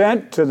was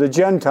sent to the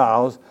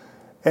Gentiles,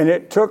 and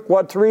it took,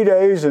 3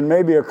 days and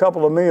maybe a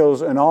couple of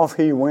meals, and off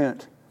he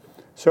went.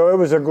 So it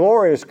was a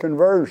glorious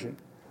conversion.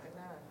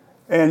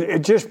 And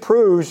it just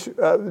proves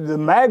the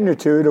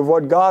magnitude of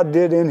what God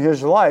did in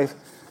his life,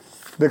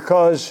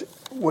 because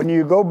when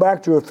you go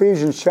back to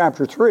Ephesians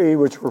chapter 3,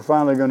 which we're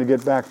finally going to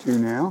get back to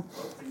now.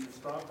 Can you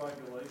stop by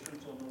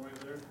Galatians on the way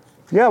there?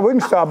 Yeah, we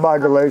can stop by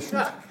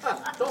Galatians.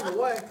 It's on the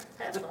way.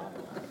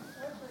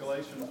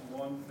 Galatians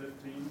 1:15.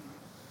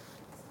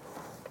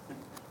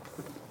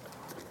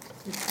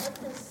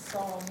 What does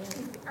Saul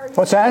mean?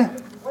 What's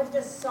that? What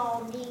does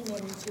Saul mean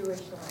in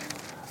Jewish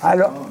language? I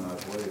don't.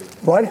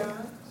 What?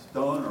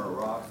 Stone or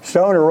rock?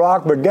 Stone or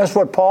rock, but guess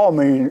what Paul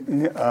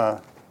means? Yeah.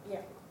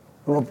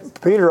 Well,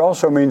 Peter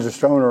also means a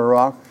stone or a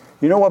rock.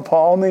 You know what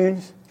Paul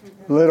means?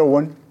 Little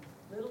one.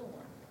 Little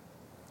one.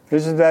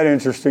 Isn't that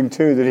interesting,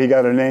 too, that he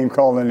got a name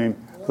calling him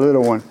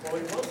Little One? Well,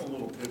 he was a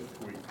little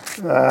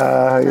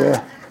pipsqueak.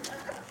 Yeah.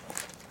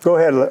 Go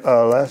ahead,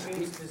 Les. It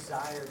means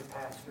desired,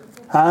 Pastor.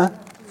 Huh?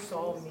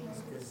 Saul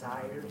means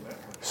desired.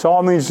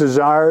 Saul means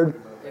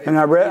desired. And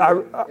I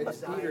read... It's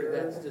Peter,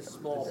 that's the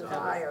small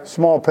pebble.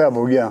 Small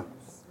pebble, yeah.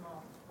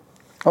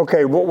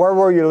 Okay, where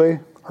were you, Lee?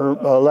 Or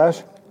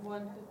Les?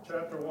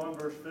 Chapter 1,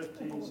 verse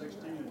 15,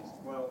 16,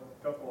 well,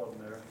 a couple of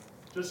them there.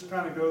 Just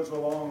kind of goes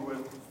along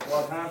with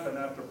what happened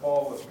after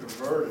Paul was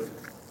converted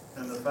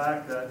and the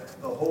fact that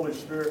the Holy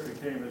Spirit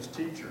became his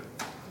teacher.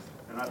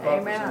 And I thought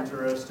Amen. it was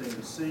interesting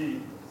to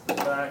see the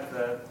fact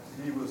that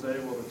he was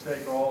able to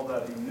take all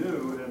that he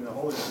knew and the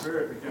Holy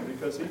Spirit became,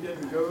 because he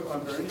didn't go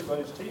under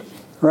anybody's teaching.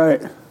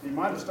 Right. He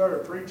might have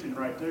started preaching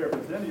right there,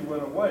 but then he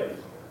went away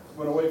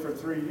for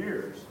 3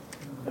 years.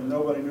 And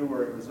nobody knew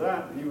where he was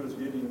at. He was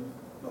getting,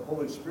 the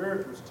Holy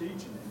Spirit was teaching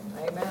him.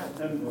 Amen.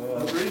 And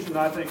the reason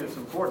I think it's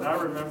important, I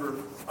remember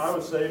I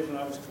was saved when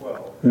I was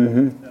 12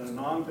 in a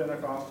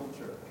non-Pentecostal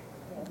church,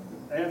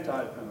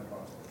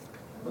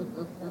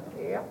 anti-Pentecostal.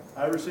 Yep.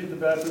 I received the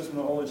baptism of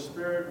the Holy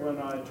Spirit when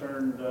I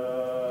turned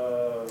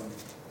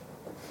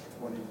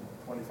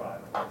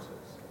 25, 26.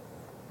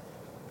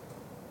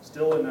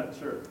 Still in that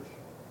church.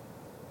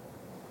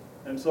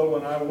 And so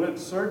when I went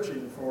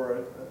searching for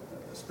a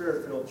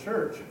Spirit-filled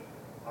church,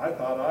 I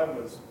thought I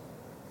was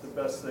the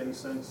best thing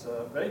since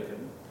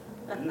bacon.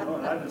 You know,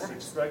 and I just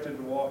expected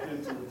to walk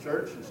into the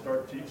church and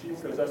start teaching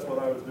because that's what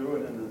I was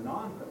doing in the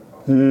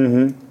non-Pentecostal.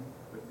 Mm-hmm.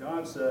 But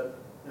God said,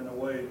 in a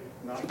way,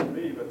 not to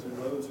me, but to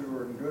those who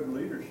are in good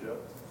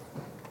leadership,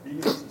 he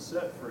needs to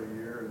sit for a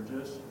year and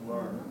just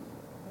learn,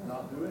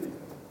 not do anything.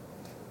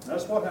 And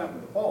that's what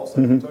happened to Paul. So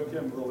it took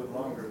him a little bit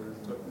longer than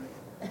it took me.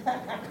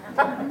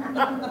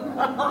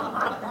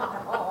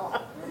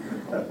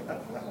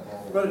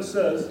 But it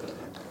says,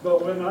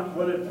 but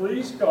when it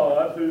pleased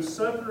God, who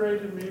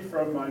separated me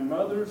from my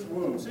mother's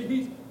womb.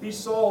 See, he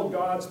saw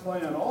God's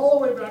plan all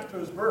the way back to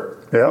his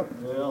birth. Yep.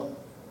 Yeah.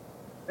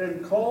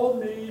 And called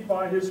me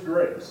by his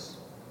grace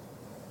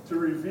to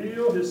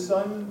reveal his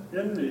Son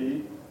in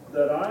me,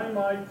 that I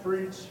might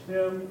preach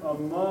him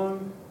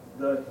among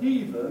the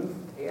heathen.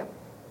 Yep.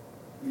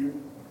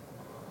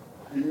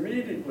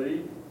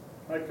 Immediately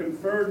I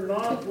conferred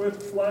not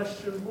with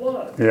flesh and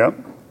blood. Yep.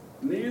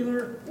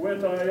 Neither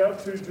went I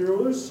up to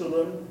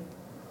Jerusalem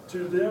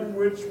to them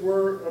which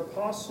were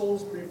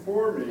apostles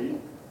before me,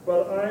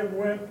 but I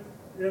went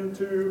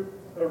into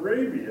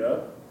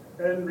Arabia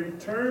and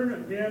returned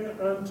again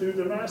unto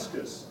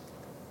Damascus.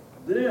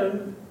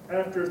 Then,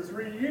 after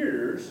 3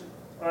 years,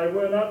 I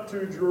went up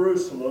to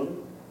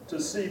Jerusalem to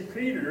see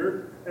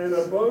Peter and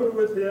abode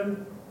with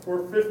him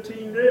for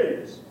 15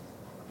 days.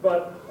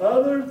 But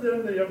other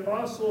than the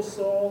apostle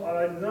saw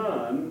I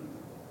none,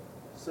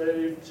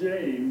 save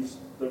James,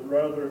 the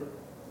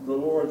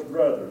Lord's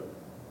brother.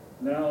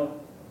 Now,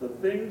 the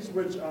things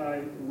which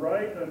I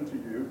write unto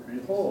you,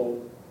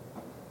 behold,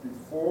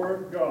 before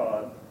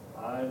God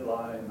I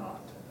lie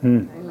not.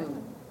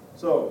 Amen.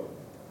 So,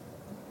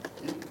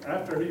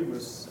 after he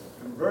was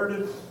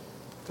converted,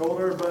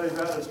 told everybody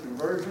about his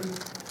conversion,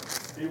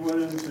 he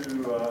went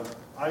into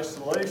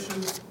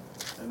isolation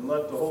and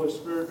let the Holy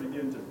Spirit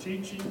begin to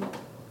teach him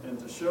and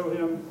to show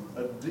him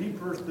a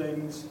deeper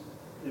things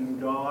in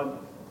God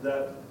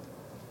that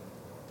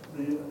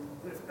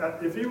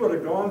if he would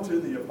have gone to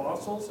the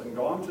apostles and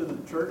gone to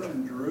the church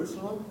in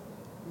Jerusalem,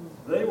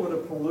 they would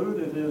have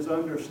polluted his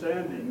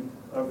understanding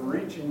of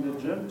reaching the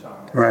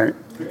Gentiles. Right.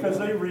 Because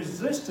they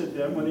resisted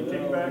him when he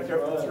came back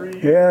after 3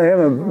 years. Yeah,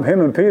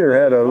 him and Peter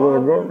had a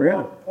little go. Yeah.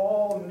 What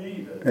Paul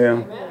needed.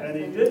 Yeah. And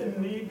he didn't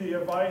need the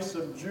advice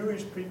of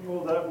Jewish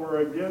people that were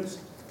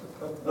against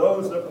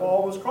those that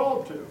Paul was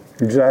called to.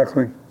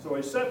 Exactly. So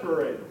he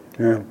separated.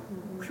 Yeah.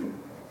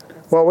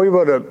 Well, we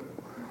would have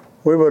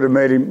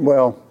made him.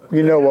 Well,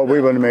 you know what we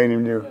would have made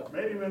him do.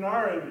 Made him in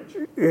our image.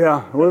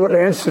 Yeah, we would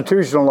have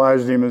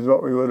institutionalized him is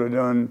what we would have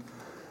done.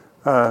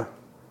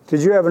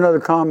 Did you have another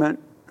comment?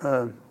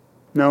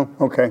 No?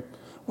 Okay.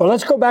 Well,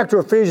 let's go back to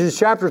Ephesians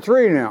chapter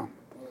 3 now.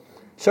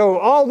 So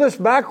all this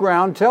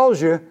background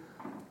tells you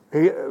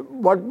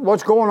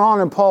what's going on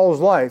in Paul's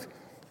life.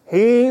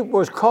 He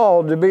was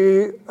called to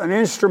be an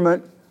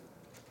instrument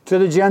to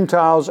the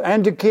Gentiles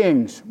and to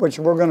kings, which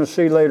we're going to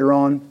see later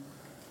on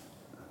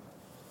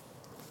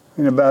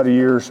in about a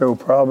year or so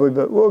probably,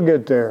 but we'll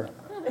get there.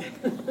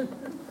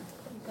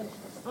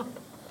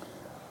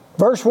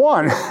 Verse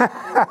 1.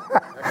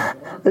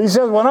 He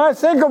says, when I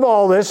think of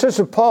all this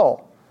is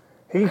Paul.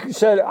 He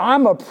said,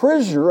 I'm a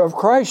prisoner of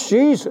Christ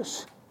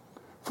Jesus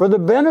for the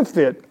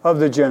benefit of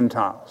the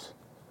Gentiles.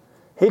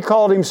 He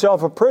called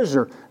himself a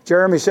prisoner.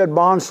 Jeremy said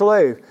bond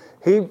slave.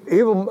 He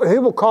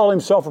will call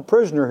himself a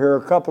prisoner here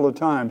a couple of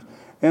times.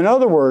 In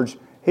other words,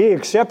 he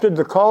accepted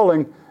the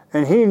calling,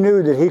 and he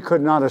knew that he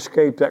could not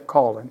escape that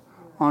calling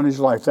on his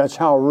life. That's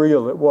how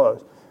real it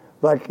was.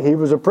 Like he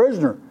was a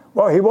prisoner.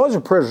 Well, he was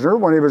a prisoner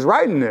when he was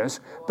writing this,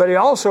 but he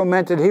also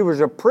meant that he was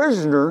a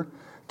prisoner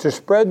to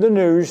spread the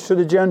news to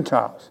the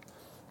Gentiles.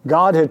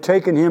 God had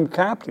taken him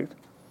captive.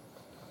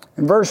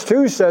 And verse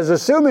 2 says,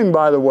 assuming,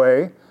 by the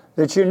way,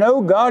 that you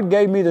know God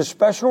gave me the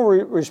special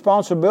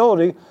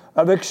responsibility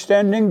of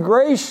extending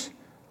grace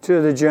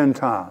to the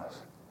Gentiles.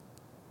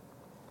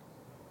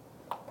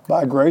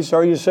 By grace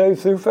are you saved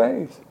through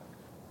faith.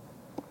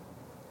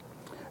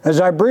 As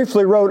I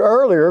briefly wrote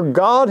earlier,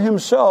 God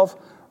himself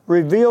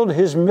revealed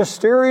his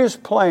mysterious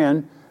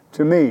plan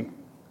to me.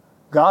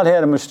 God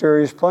had a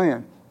mysterious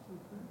plan.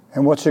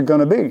 And what's it going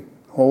to be?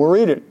 Well, we'll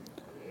read it.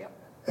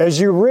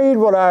 As you read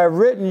what I have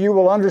written, you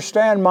will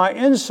understand my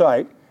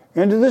insight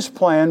into this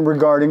plan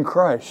regarding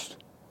Christ.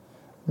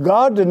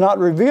 God did not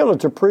reveal it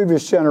to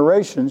previous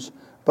generations,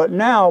 but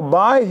now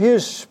by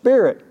his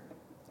Spirit,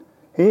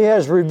 he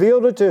has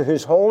revealed it to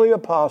his holy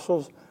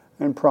apostles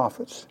and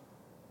prophets.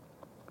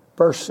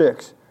 Verse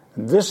 6,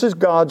 this is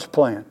God's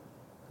plan.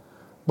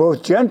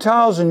 Both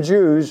Gentiles and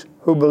Jews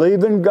who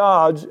believe in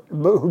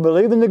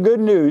the good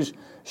news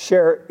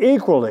share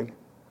equally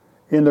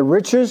in the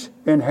riches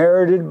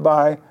inherited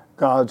by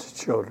God's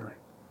children.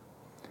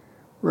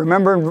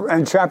 Remember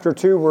in chapter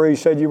 2 where he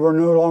said you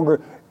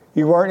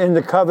weren't in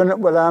the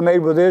covenant that I made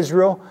with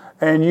Israel,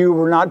 and you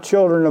were not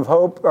children of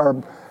hope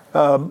or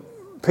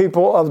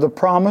people of the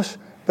promise.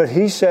 But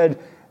he said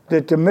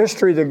that the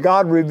mystery that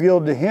God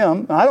revealed to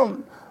him, I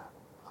don't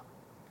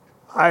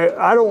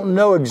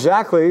know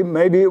exactly,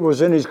 maybe it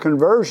was in his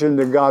conversion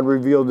that God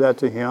revealed that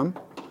to him,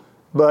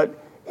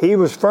 but he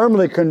was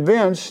firmly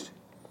convinced,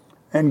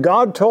 and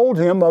God told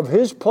him of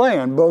his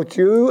plan, both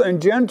Jew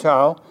and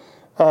Gentile,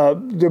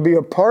 to be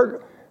a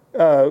part,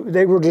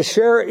 they were to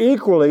share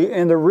equally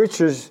in the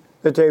riches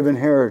that they've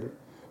inherited.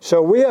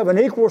 So we have an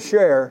equal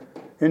share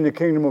in the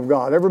kingdom of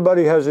God.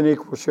 Everybody has an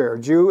equal share,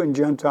 Jew and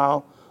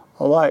Gentile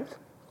alike.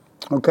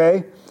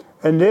 Okay?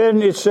 And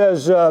then it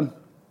says,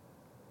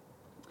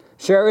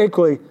 share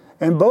equally,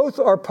 and both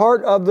are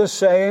part of the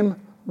same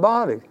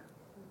body.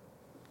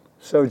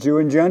 So Jew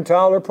and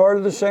Gentile are part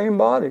of the same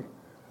body.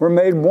 We're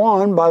made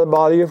one by the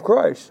body of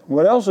Christ.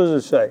 What else does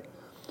it say?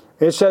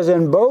 It says,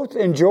 and both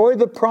enjoy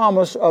the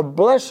promise of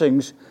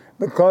blessings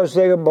because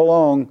they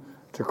belong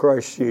to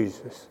Christ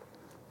Jesus.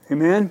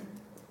 Amen?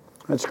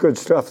 That's good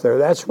stuff there.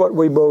 That's what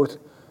we both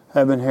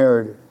have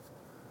inherited.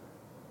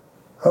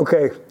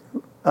 Okay.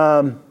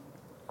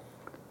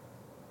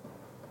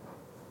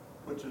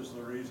 Which is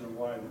the reason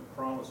why the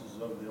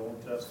promises of the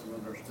Old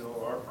Testament are still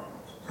our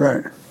promises.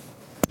 Right.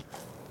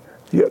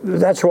 Yeah,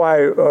 that's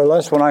why,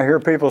 Les, when I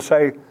hear people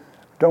say,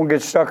 don't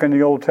get stuck in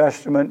the Old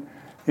Testament,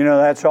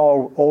 that's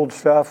all old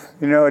stuff.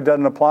 It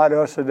doesn't apply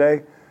to us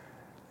today.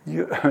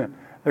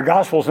 The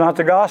gospel's not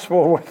the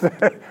gospel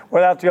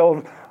without the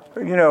old,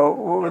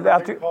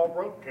 without the... Paul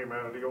wrote came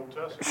out of the Old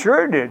Testament.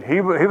 Sure it did. He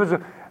was,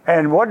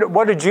 and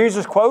what did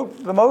Jesus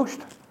quote the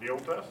most? The Old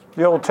Testament.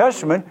 The Old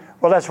Testament.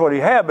 Well, that's what he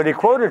had, but he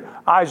quoted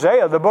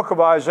Isaiah. The book of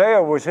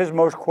Isaiah was his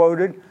most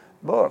quoted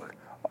book.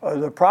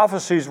 The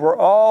prophecies were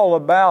all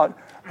about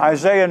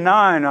Isaiah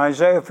 9,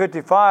 Isaiah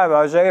 55,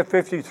 Isaiah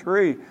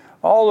 53,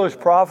 all those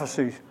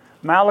prophecies.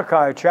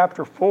 Malachi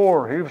chapter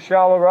 4, he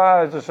shall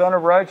arise, the Son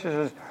of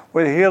Righteousness,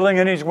 with healing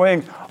in his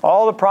wings.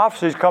 All the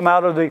prophecies come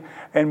out of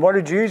and what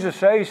did Jesus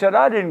say? He said,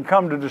 I didn't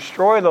come to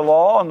destroy the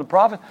law and the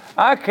prophets.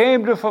 I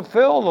came to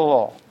fulfill the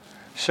law.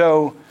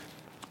 So,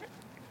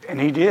 and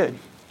he did.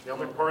 The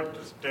only part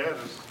that's dead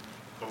is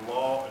the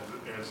law,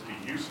 as the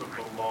use of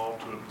the law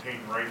to obtain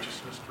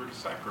righteousness through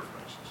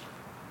sacrifices.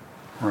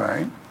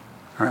 Right.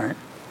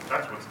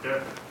 That's what's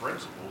dead. The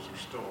principles are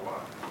still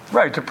alive.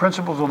 Right, the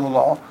principles of the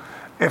law.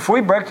 If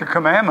we break the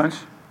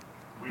commandments,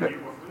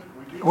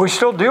 we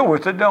still deal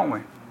with it, don't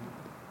we?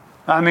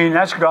 I mean,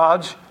 that's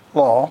God's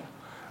law.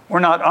 We're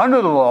not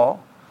under the law,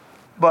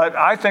 but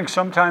I think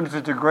sometimes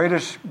that the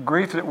greatest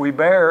grief that we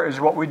bear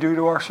is what we do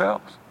to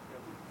ourselves.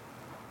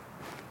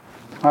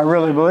 I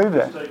really believe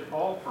that. Take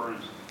Paul, for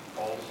instance.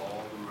 Paul,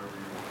 whoever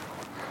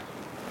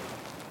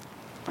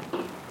you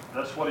want.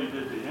 That's what he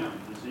did to him,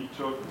 is he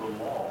took the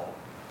law,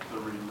 the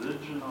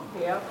religion of the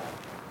law,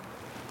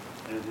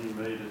 and he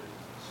made it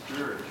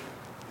spiritual.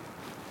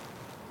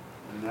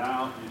 And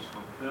now he's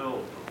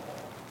fulfilled the law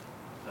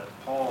that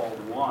Paul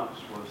once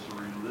was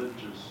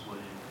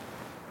religiously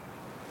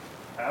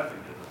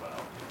advocate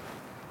about,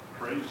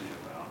 crazy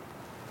about.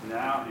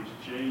 Now he's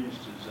changed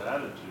his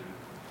attitude.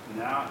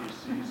 Now he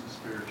sees the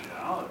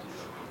spirituality of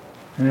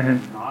the law,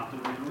 not the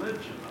religion of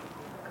the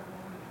law.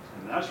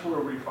 And that's where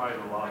we fight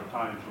a lot of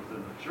times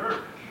within the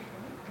church,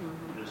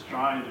 is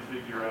trying to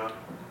figure out,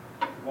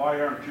 why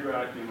aren't you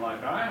acting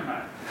like I am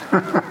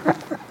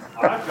acting?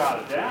 I've got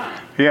it down.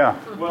 Yeah.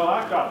 Well,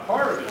 I've got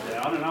part of it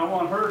down, and I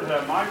want her to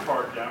have my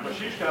part down, but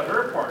she's got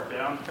her part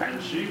down,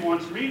 and she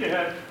wants me to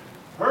have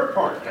her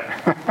part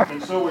down.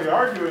 And so we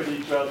argue with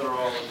each other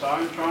all the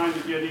time, trying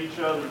to get each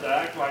other to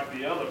act like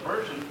the other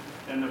person,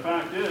 and the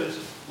fact is,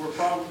 we're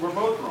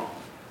both wrong.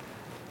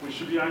 We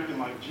should be acting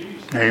like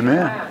Jesus.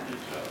 Amen. Each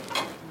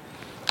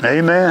other.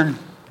 Amen.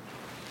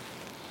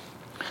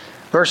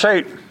 Verse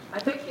 8. I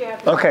think you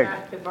have to Okay. go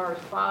back to verse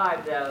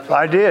 5, though.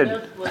 I did.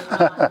 This was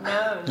not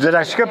known. Did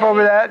I skip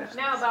over that?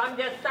 No, but I'm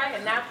just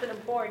saying that's an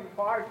important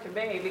part to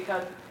me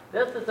because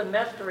this is a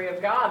mystery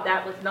of God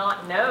that was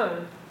not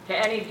known to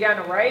any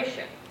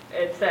generation,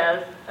 it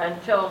says,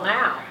 until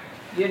now.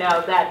 You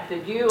know, that the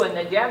Jew and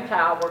the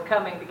Gentile were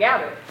coming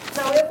together.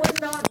 So it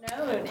was not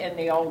known in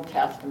the Old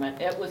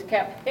Testament. It was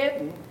kept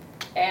hidden,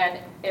 and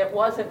it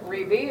wasn't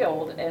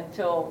revealed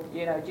until,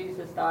 you know,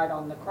 Jesus died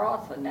on the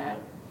cross and that.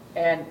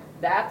 And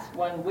that's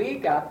when we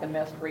got the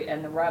mystery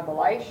and the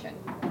revelation,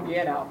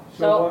 you know.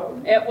 So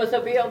it was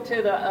revealed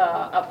to the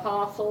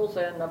apostles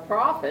and the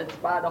prophets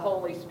by the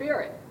Holy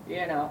Spirit,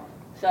 you know.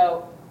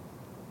 So,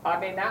 I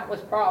mean, that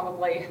was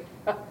probably...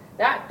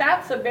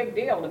 That's a big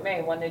deal to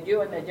me when the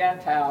Jew and the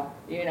Gentile,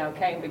 you know,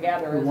 came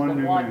together as the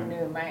one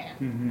new man.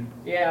 Mm-hmm.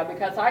 Yeah,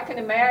 because I can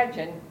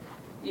imagine,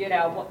 you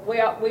know, we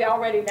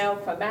already know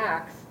from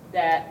Acts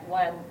that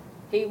when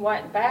he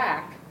went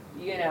back,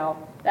 you know,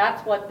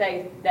 that's what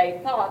they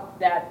thought,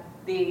 that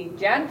the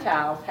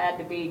Gentiles had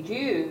to be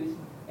Jews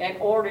in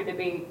order to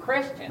be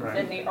Christians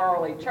in the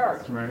early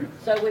church. Right.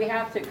 So we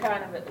have to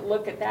kind of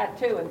look at that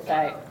too and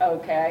say,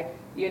 okay,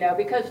 you know,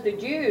 because the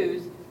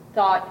Jews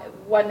thought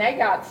when they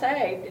got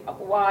saved,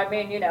 well, I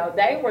mean, you know,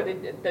 they were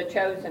the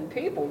chosen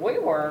people. We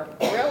were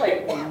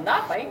really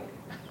nothing.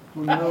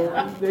 Well,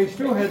 no, they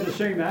still had the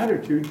same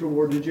attitude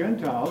toward the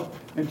Gentiles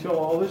until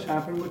all this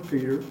happened with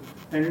Peter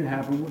and it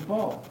happened with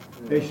Paul.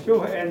 They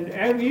still,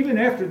 and even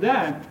after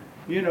that,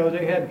 you know,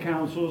 they had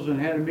councils and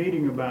had a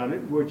meeting about it,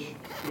 which,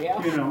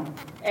 you know.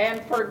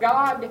 And for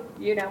God,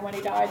 you know, when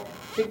he died,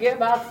 to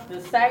give us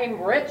the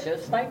same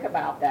riches, think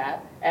about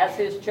that, as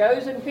his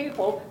chosen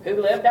people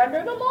who lived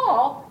under the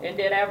law and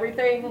did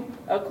everything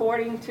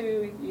according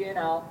to, you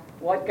know,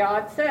 what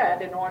God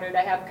said in order to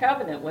have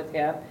covenant with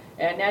him.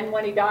 And then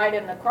when he died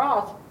in the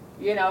cross,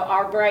 you know,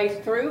 our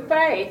grace through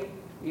faith,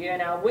 you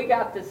know, we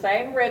got the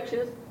same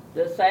riches,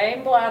 the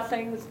same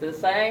blessings, the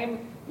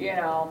same, you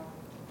know.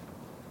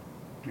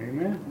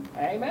 Amen.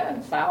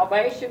 Amen.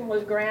 Salvation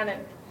was granted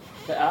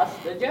to us,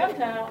 the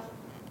Gentiles.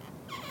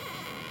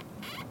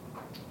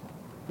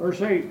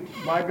 Verse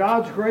 8, by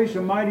God's grace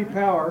and mighty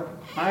power,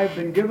 I have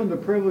been given the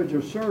privilege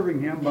of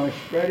serving him by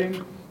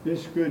spreading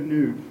this good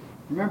news.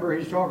 Remember,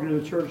 he's talking to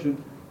the church at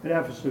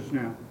Ephesus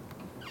now.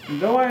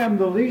 And though I am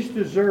the least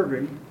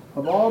deserving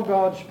of all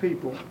God's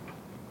people,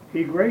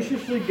 he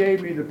graciously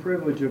gave me the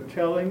privilege of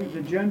telling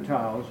the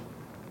Gentiles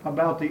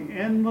about the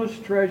endless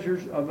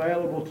treasures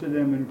available to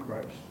them in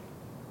Christ.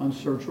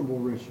 Unsearchable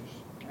riches.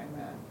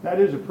 Amen. That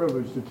is a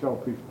privilege to tell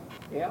people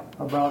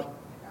about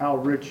how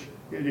rich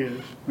it is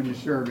when you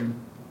serve him.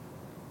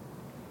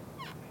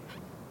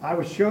 I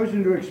was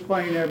chosen to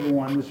explain to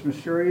everyone this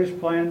mysterious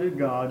plan that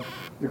God,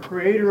 the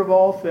creator of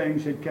all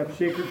things, had kept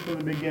secret from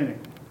the beginning.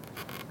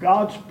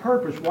 God's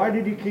purpose, why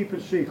did he keep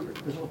it secret?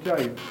 This will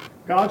tell you.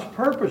 God's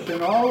purpose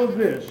in all of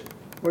this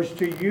was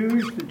to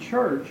use the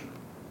church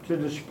to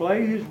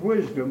display his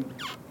wisdom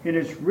in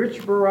its rich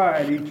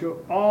variety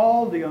to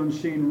all the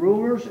unseen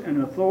rulers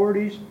and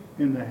authorities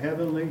in the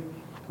heavenly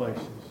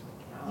places.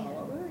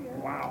 Hallelujah.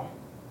 Wow.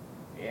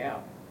 Yeah.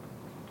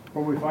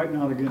 For we fight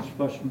not against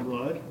flesh and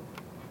blood.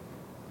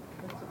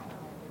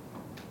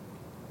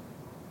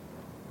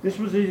 This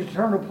was his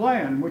eternal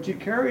plan, which he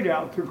carried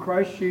out through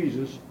Christ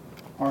Jesus,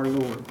 our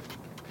Lord.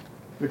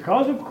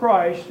 Because of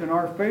Christ and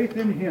our faith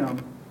in him,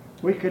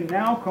 we can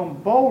now come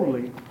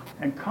boldly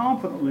and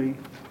confidently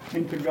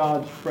into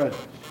God's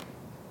presence.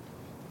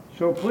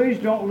 So please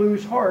don't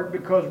lose heart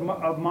because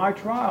of my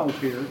trials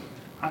here.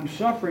 I'm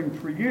suffering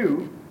for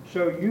you,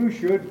 so you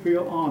should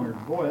feel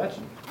honored. Boy,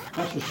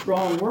 that's a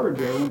strong word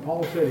there. When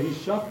Paul said he's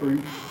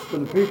suffering for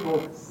the people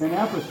in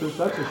Ephesus,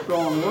 that's a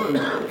strong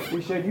word.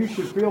 He said you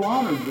should feel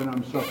honored that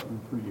I'm suffering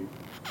for you.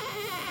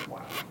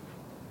 Wow.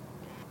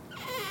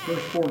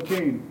 Verse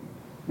 14.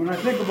 When I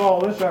think of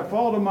all this, I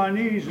fall to my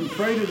knees and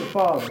pray to the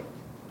Father,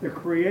 the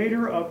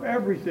creator of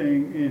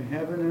everything in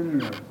heaven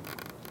and earth.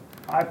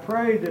 I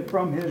pray that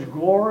from his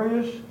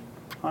glorious,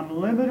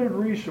 unlimited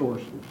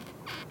resources,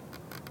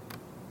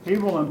 he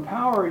will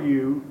empower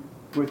you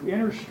with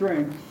inner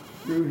strength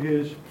through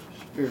his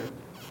Spirit.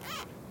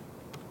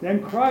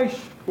 Then Christ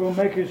will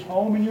make his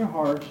home in your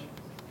hearts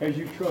as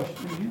you trust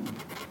in him.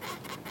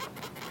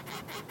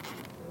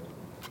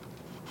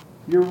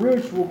 Your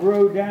roots will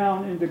grow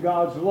down into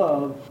God's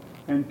love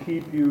and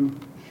keep you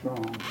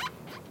strong.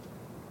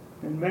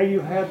 And may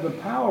you have the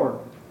power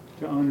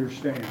to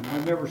understand.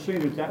 I've never seen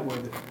it that way.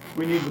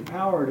 We need the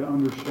power to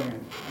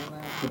understand.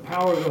 The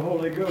power of the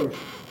Holy Ghost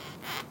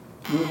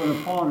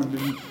moving upon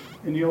them.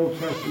 In the Old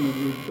Testament,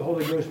 the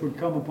Holy Ghost would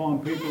come upon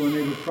people and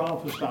they would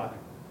prophesy.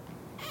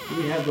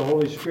 We have the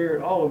Holy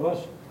Spirit. All of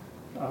us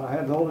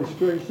have the Holy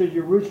Spirit. He said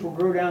your roots will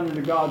grow down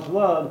into God's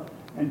love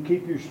and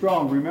keep you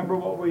strong. Remember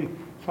what we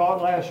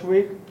taught last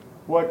week?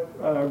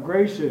 What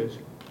grace is.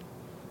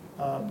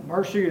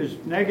 Mercy is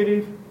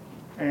negative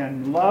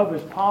and love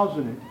is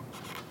positive.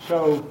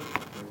 So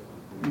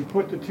you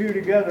put the two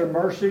together,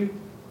 mercy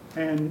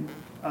and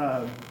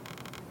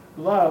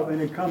love,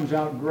 and it comes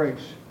out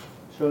grace.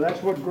 So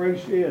that's what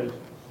grace is.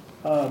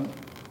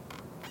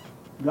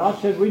 God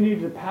said we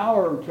need the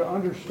power to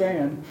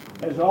understand,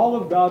 as all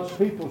of God's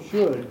people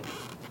should,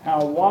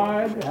 how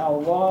wide, how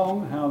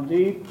long, how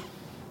deep,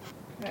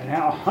 and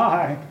how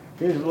high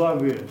His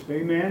love is.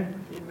 Amen?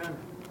 Amen.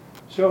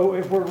 So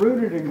if we're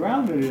rooted and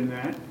grounded in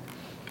that,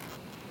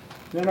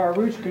 then our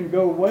roots can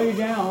go way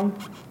down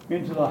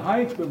into the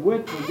height, the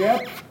width, the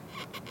depth.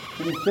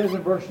 And it says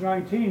in verse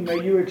 19,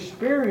 may you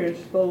experience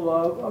the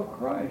love of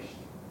Christ,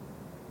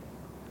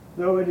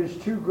 though it is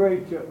too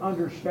great to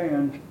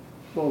understand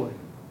fully.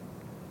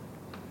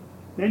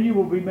 Then you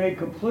will be made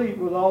complete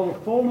with all the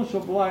fullness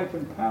of life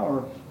and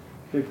power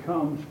that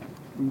comes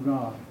from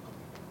God.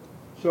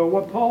 So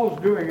what Paul's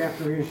doing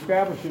after he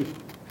establishes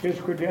his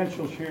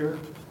credentials here,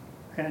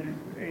 and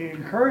he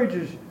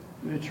encourages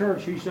the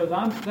church, he says,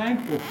 I'm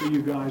thankful for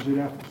you guys at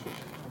Ephesus.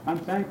 I'm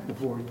thankful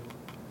for you.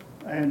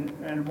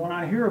 And when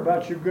I hear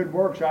about your good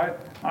works,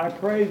 I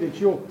pray that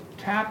you'll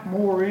tap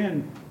more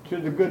in to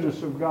the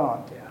goodness of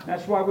God.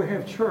 That's why we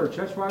have church.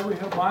 That's why we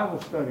have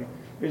Bible study,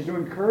 is to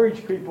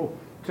encourage people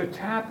to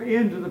tap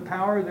into the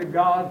power that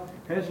God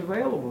has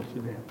available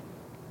to them.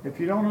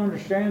 If you don't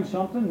understand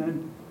something,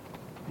 then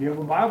you have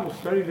a Bible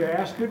study to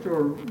ask it,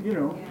 or,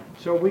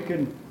 so we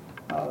can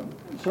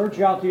search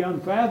out the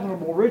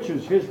unfathomable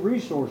riches. His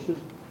resources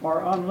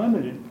are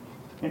unlimited.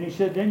 And he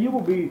said, then you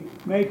will be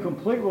made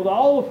complete with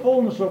all the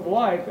fullness of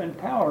life and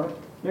power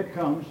that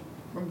comes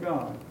from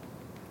God.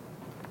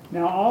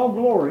 Now all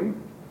glory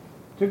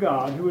to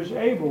God, who is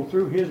able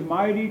through His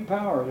mighty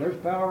power, there's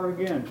power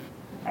again,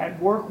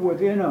 at work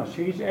within us.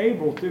 He's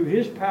able through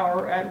His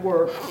power at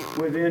work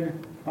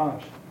within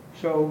us.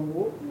 So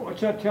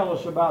what's that tell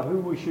us about who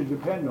we should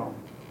depend on?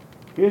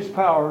 His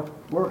power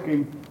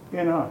working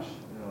in us.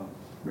 Yeah.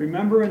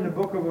 Remember in the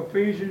book of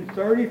Ephesians,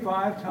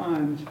 35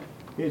 times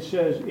it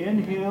says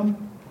in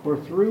Him, or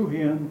through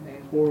Him,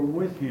 or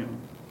with Him.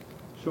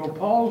 So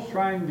Paul's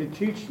trying to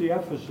teach the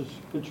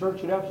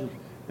church at Ephesus,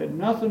 that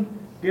nothing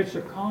gets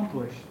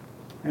accomplished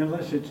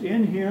unless it's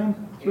in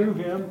Him, through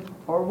Him,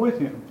 or with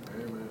Him.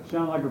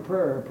 Sound like a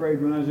prayer I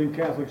prayed when I was in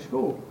Catholic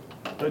school.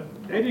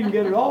 But they didn't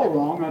get it all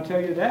wrong, I'll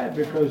tell you that,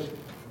 because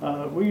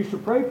we used to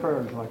pray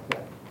prayers like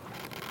that.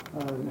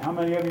 How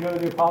many of you know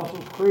the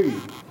Apostles' Creed?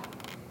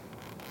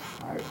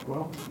 All right,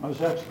 well, us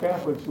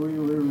ex-Catholics, we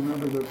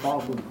remember the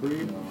Apostles'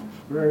 Creed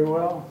very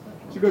well.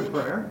 It's a good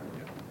prayer.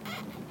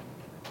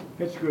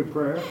 It's a good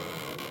prayer.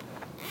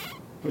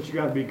 But you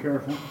got to be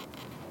careful.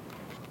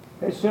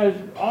 It says,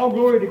 all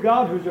glory to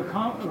God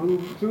who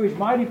through His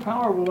mighty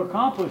power will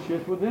accomplish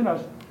it within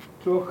us,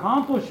 to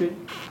accomplish it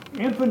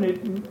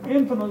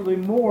infinitely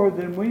more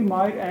than we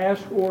might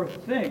ask or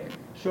think.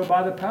 So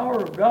by the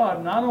power of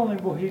God, not only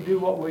will He do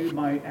what we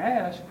might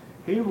ask,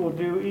 He will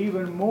do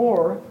even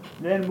more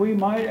than we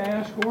might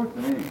ask or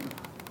think.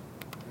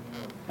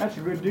 That's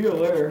a good deal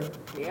there.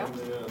 Yeah.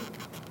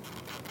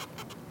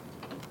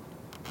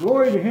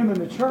 Glory to Him in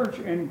the church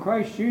and in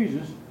Christ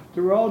Jesus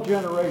through all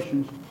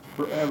generations,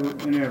 forever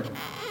and ever.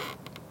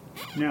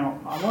 Now,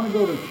 I want to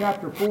go to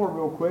chapter 4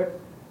 real quick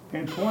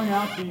and point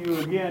out to you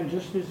again,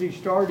 just as he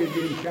started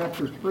in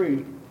chapter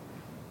 3,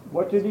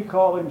 what did he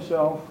call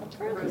himself?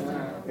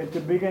 At the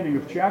beginning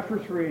of chapter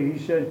 3, he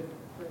said,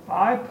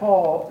 I,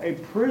 Paul, a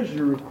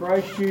prisoner of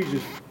Christ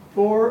Jesus,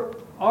 for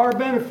our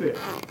benefit.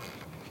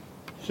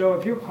 So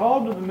if you're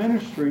called to the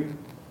ministry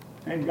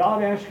and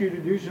God asks you to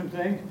do some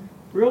things,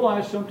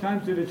 realize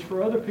sometimes that it's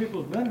for other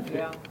people's benefit.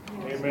 Yeah.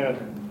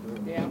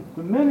 Amen. Yeah.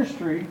 The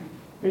ministry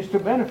is to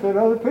benefit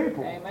other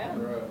people.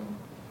 Amen.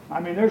 I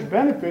mean, there's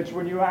benefits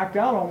when you act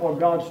out on what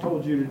God's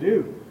told you to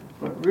do.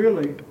 But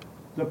really,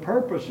 the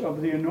purpose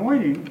of the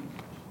anointing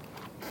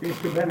is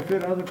to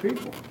benefit other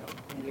people.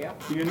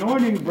 Yep. The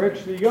anointing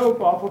breaks the yoke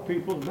off of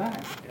people's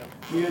backs.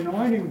 The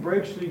anointing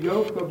breaks the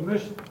yoke of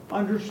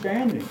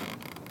misunderstanding.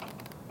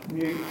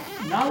 The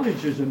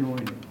knowledge is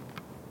anointed.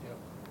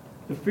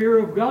 The fear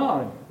of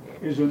God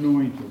is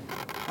anointed.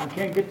 I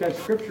can't get that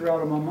scripture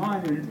out of my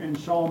mind in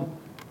Psalm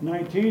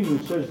 19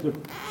 that says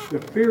the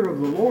fear of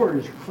the Lord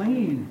is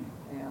clean.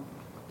 Yeah.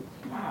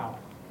 Wow,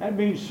 that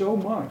means so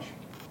much.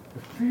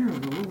 The fear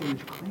of the Lord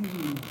is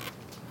clean.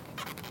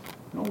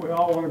 Don't we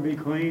all want to be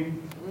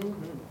clean? Mm-hmm.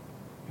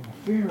 And the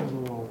fear of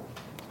the Lord.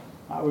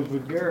 I was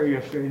with Gary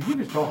yesterday, and he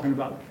was talking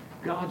about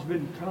God's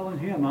been telling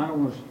him, I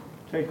don't want to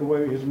take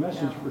away his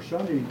message for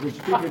Sunday, but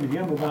speaking to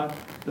him about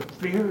the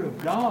fear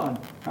of God,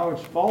 how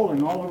it's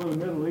falling all over the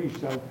Middle East.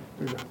 So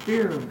there's a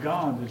fear of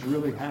God that's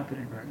really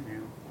happening right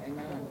now.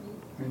 Amen.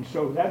 And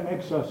so that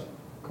makes us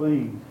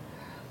clean.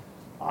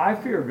 I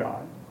fear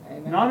God.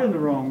 Amen. Not in the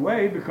wrong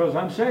way, because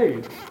I'm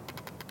saved.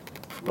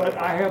 But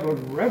I have a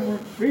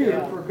reverent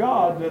fear for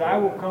God that I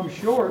will come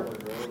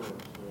short.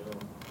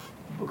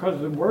 because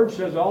the Word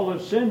says all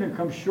have sinned and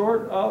come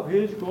short of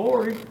His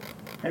glory.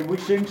 And we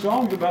sing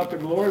songs about the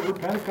glory. We're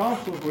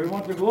Pentecostals. We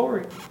want the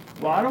glory.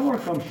 Well, I don't want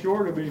to come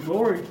short of His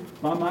glory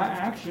by my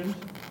actions.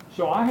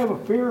 So I have a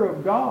fear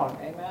of God.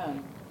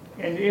 Amen.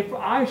 And if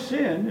I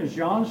sin, as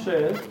John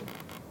says,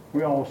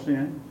 we all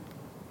sin,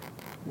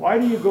 why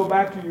do you go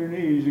back to your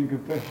knees and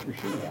confess your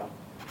sin?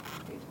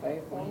 He's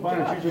faithful. Why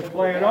don't you just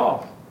play it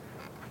off?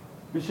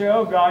 You say,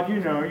 oh God, you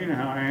know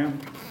how I am.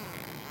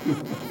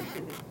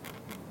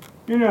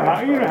 you know how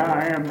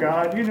I am,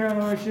 God.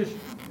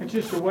 It's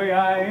just the way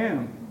I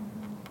am.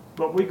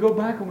 But we go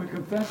back and we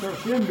confess our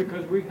sin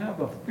because we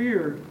have a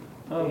fear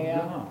of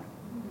God.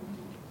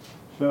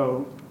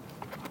 So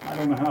I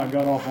don't know how I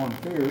got off on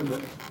fear,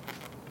 but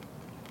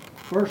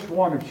verse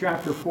 1 of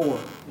chapter 4.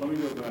 Let me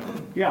go back.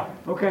 Yeah,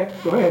 okay,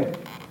 go ahead.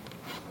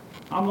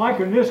 I'm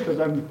liking this because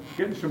I'm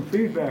getting some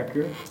feedback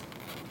here.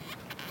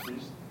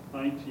 These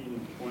 19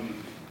 and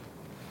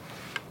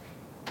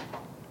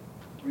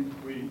 20.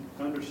 We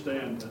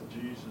understand that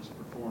Jesus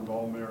performed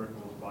all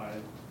miracles by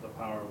the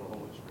power of the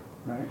Holy Spirit,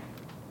 Right.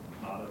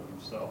 not of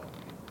himself.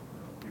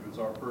 He was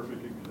our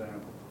perfect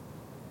example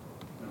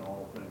in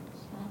all things.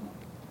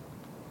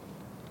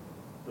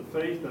 The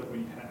faith that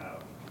we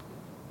have,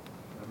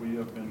 that we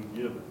have been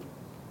given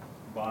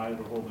by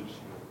the Holy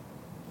Spirit,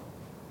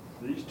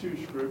 these two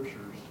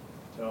scriptures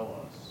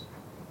tell us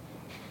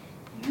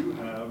you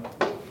have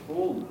the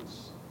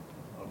fullness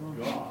of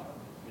God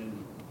in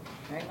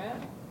you.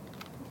 Amen.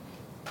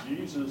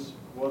 Jesus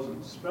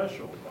wasn't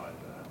special by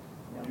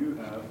that. You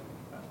have,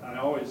 I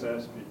always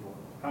ask people,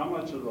 how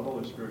much of the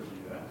Holy Spirit do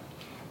you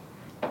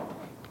have?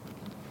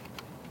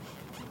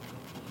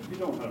 You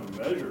don't have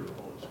a measure of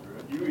the Holy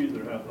Spirit. You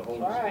either have the Holy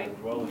Spirit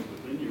dwelling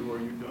within you or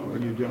you don't. Or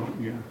you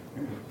don't, yeah.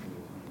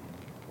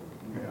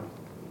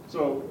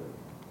 So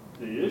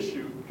the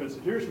issue, because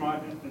here's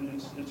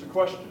and it's a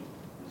question.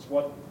 It's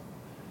what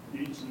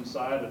eats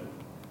inside of me.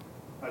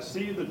 I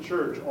see the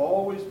church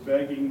always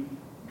begging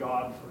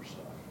God for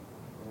stuff.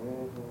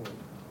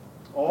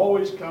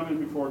 Always coming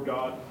before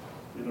God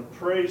in a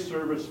praise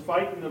service,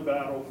 fighting the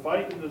battle,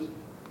 fighting this.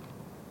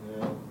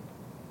 Yeah.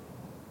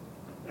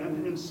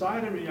 And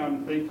inside of me,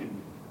 I'm thinking,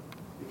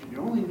 if you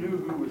only knew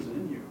who was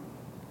in you,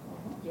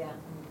 Yeah.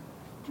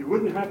 you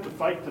wouldn't have to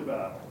fight the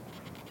battle.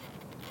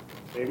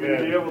 Amen.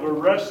 You'd be able to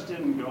rest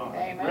in God,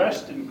 Amen.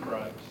 rest in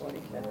Christ, What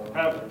he said.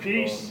 have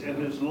peace in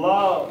His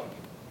love,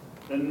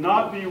 and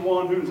not be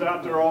one who's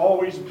out there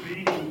always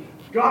beating,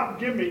 God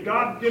give me,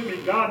 God give me,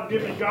 God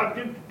give me, God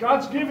give me.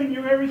 God's given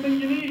you everything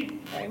you need.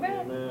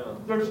 Amen. Amen.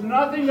 There's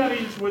nothing that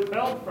He's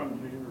withheld from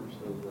you. Peter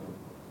said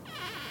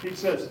that. He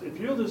says, if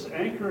you'll just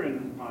anchor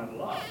in my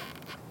love,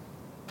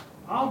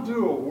 I'll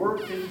do a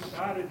work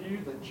inside of you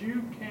that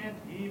you can't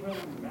even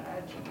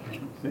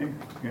imagine.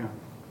 See? Yeah.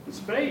 It's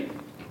faith.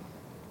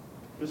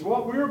 It's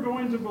what we're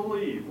going to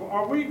believe.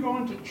 Are we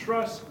going to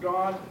trust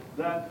God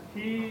that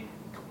He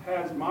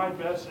has my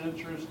best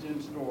interest in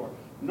store?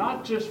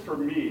 Not just for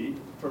me,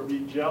 for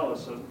be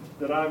jealous of,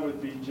 that I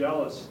would be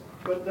jealous,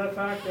 but the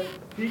fact that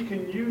He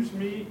can use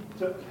me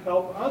to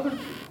help other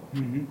people.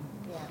 Mm-hmm.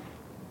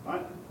 Yeah.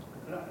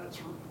 That's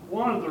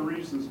one of the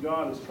reasons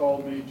God has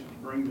called me to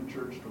bring the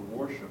church to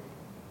worship,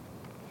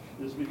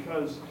 is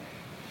because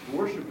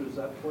worship is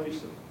that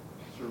place of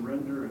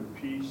surrender and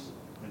peace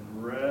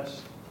and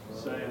rest,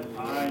 saying,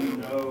 I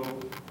know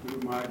who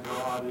my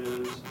God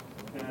is,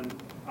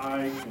 and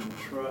I can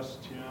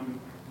trust Him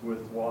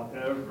with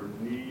whatever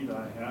need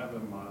I have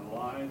in my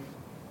life.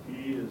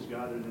 He has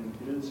got it in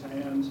His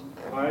hands.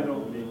 I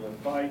don't need to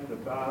fight. The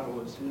battle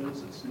is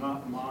His. It's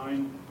not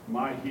mine.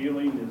 My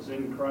healing is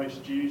in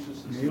Christ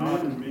Jesus. It's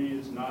not in me.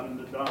 It's not in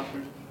the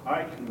doctors.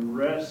 I can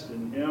rest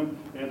in Him,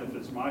 and if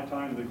it's my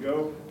time to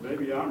go,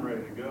 maybe I'm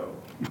ready to go.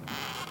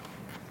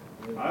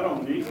 I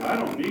don't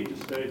need to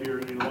stay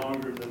here any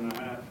longer than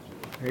I have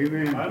to.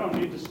 Amen. I don't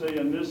need to stay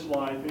in this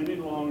life any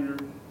longer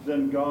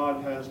than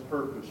God has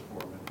purpose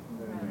for me.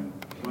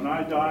 When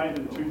I died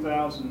in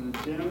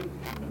 2010,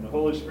 and the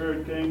Holy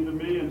Spirit came to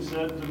me and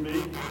said to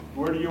me,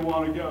 where do you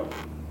want to go?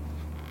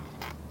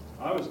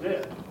 I was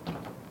dead.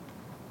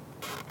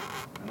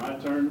 And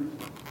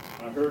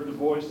I heard the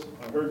voice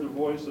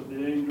of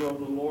the angel of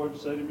the Lord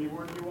say to me,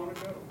 where do you want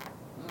to go?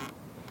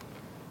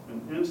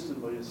 And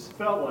instantly, it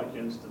felt like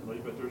instantly,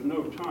 but there's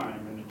no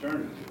time in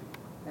eternity.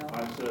 No.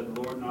 I said,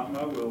 Lord, not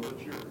my will, but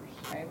yours.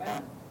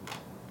 Amen.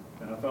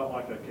 And I felt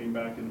like I came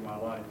back into my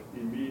life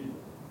immediately.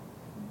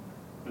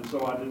 And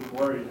so I didn't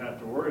have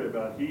to worry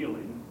about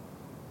healing.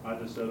 I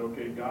just said,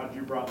 okay, God,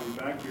 you brought me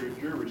back here. It's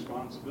your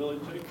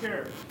responsibility to take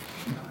care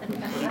of me.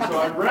 And so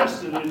I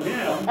rested in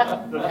Him.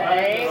 The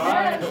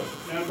fact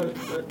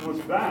that I was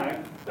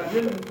back,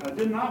 I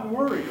did not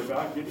worry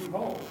about getting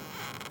whole.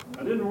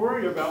 I didn't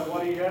worry about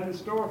what He had in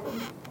store for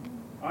me.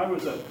 I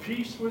was at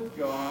peace with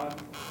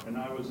God, and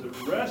I was at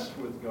rest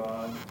with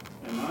God,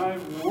 and I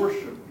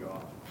worshiped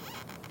God.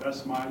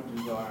 That's my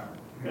desire.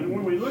 And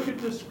when we look at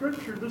this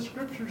scripture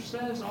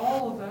says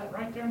all of that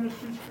right there in this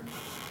two scriptures.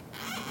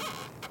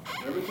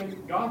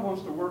 Everything, God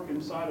wants to work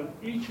inside of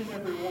each and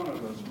every one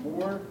of us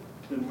more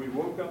than we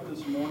woke up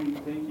this morning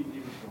thinking He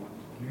was going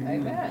to.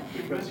 Amen.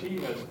 Because He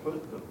has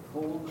put the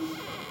fullness of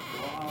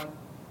God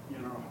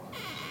in our hearts.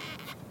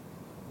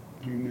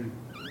 Amen.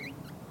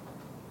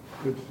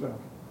 Good stuff.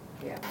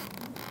 Yeah.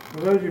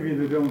 For those of you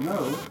that don't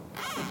know,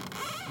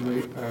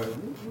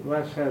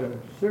 Les had a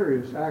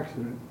serious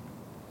accident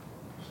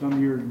some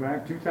years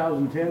back.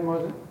 2010,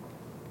 was it?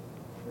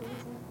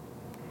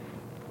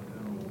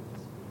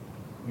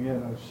 He had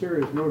a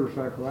serious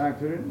motorcycle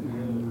accident,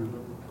 and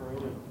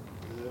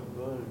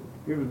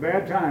it was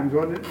bad times,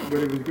 wasn't it? But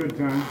it was good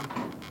times.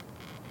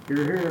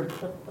 You're here.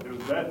 It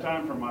was a bad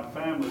time for my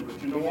family,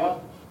 but you know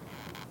what?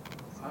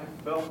 I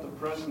felt the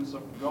presence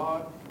of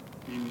God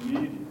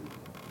immediately.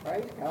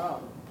 Praise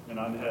God. And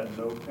I had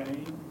no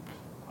pain.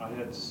 I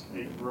had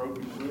 8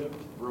 broken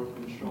ribs,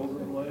 broken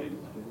shoulder blade,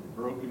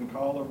 broken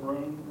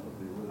collarbone.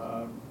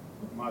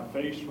 My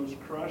face was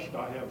crushed.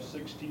 I have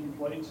 16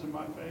 plates in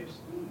my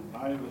face.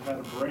 I had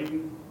a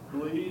brain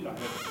bleed. I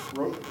had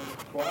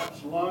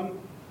collapsed lung.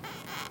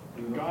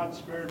 And God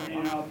spared me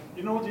out.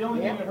 You know what the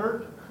only thing that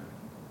hurt?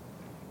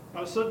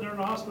 I was sitting there in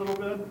the hospital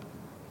bed.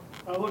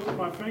 I looked at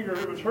my finger.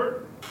 It was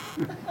hurting.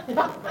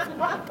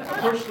 I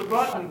pushed the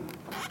button.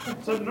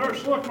 Said,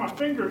 "Nurse, look, my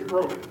finger's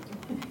broken."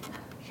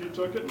 She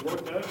took it and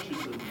looked at it. She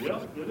said,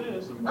 "Yep, it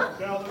is," and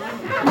walked out of the room.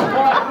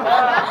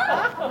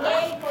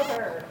 Yay for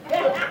her.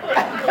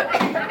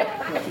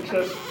 She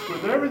says,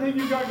 "With everything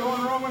you got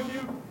going wrong with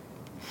you,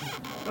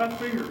 that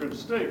finger could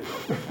stay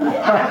broken."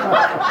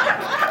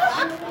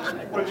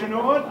 But you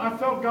know what? I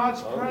felt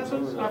God's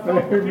presence. I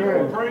felt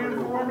people praying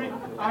for me.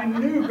 I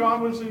knew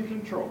God was in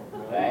control.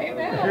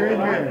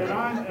 Amen.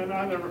 And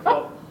I never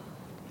felt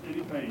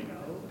any pain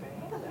out of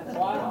it.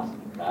 Wow.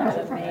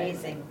 That's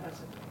amazing.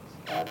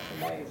 That's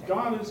amazing.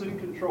 God is in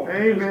control.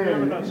 Amen. He's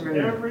given us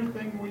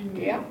everything we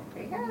need. Yeah,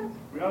 He has.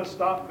 We got to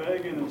stop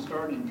begging and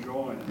start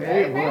enjoying it.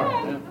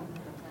 Amen.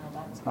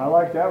 I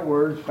like that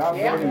word. Stop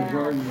begging and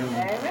start enjoying.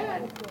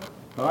 Amen.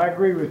 Well, I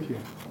agree with you.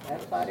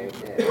 That's what it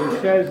is.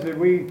 It says that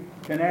we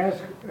can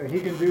ask, He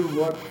can do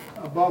what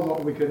above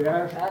what we could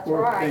ask That's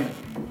or right.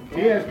 think.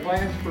 He has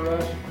plans for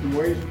us and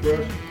ways for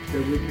us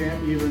that we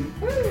can't even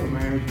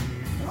imagine.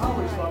 I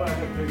always thought I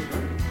had big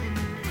fingers.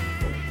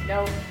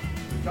 No.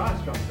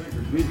 God's got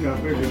fingers. He's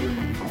got bigger than you.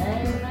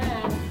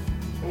 Amen.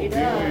 He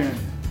does. Amen.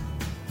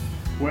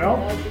 Well,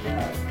 Yes, He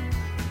does.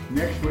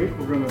 next week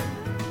we're going to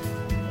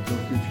go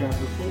through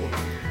chapter 4. All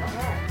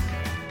right.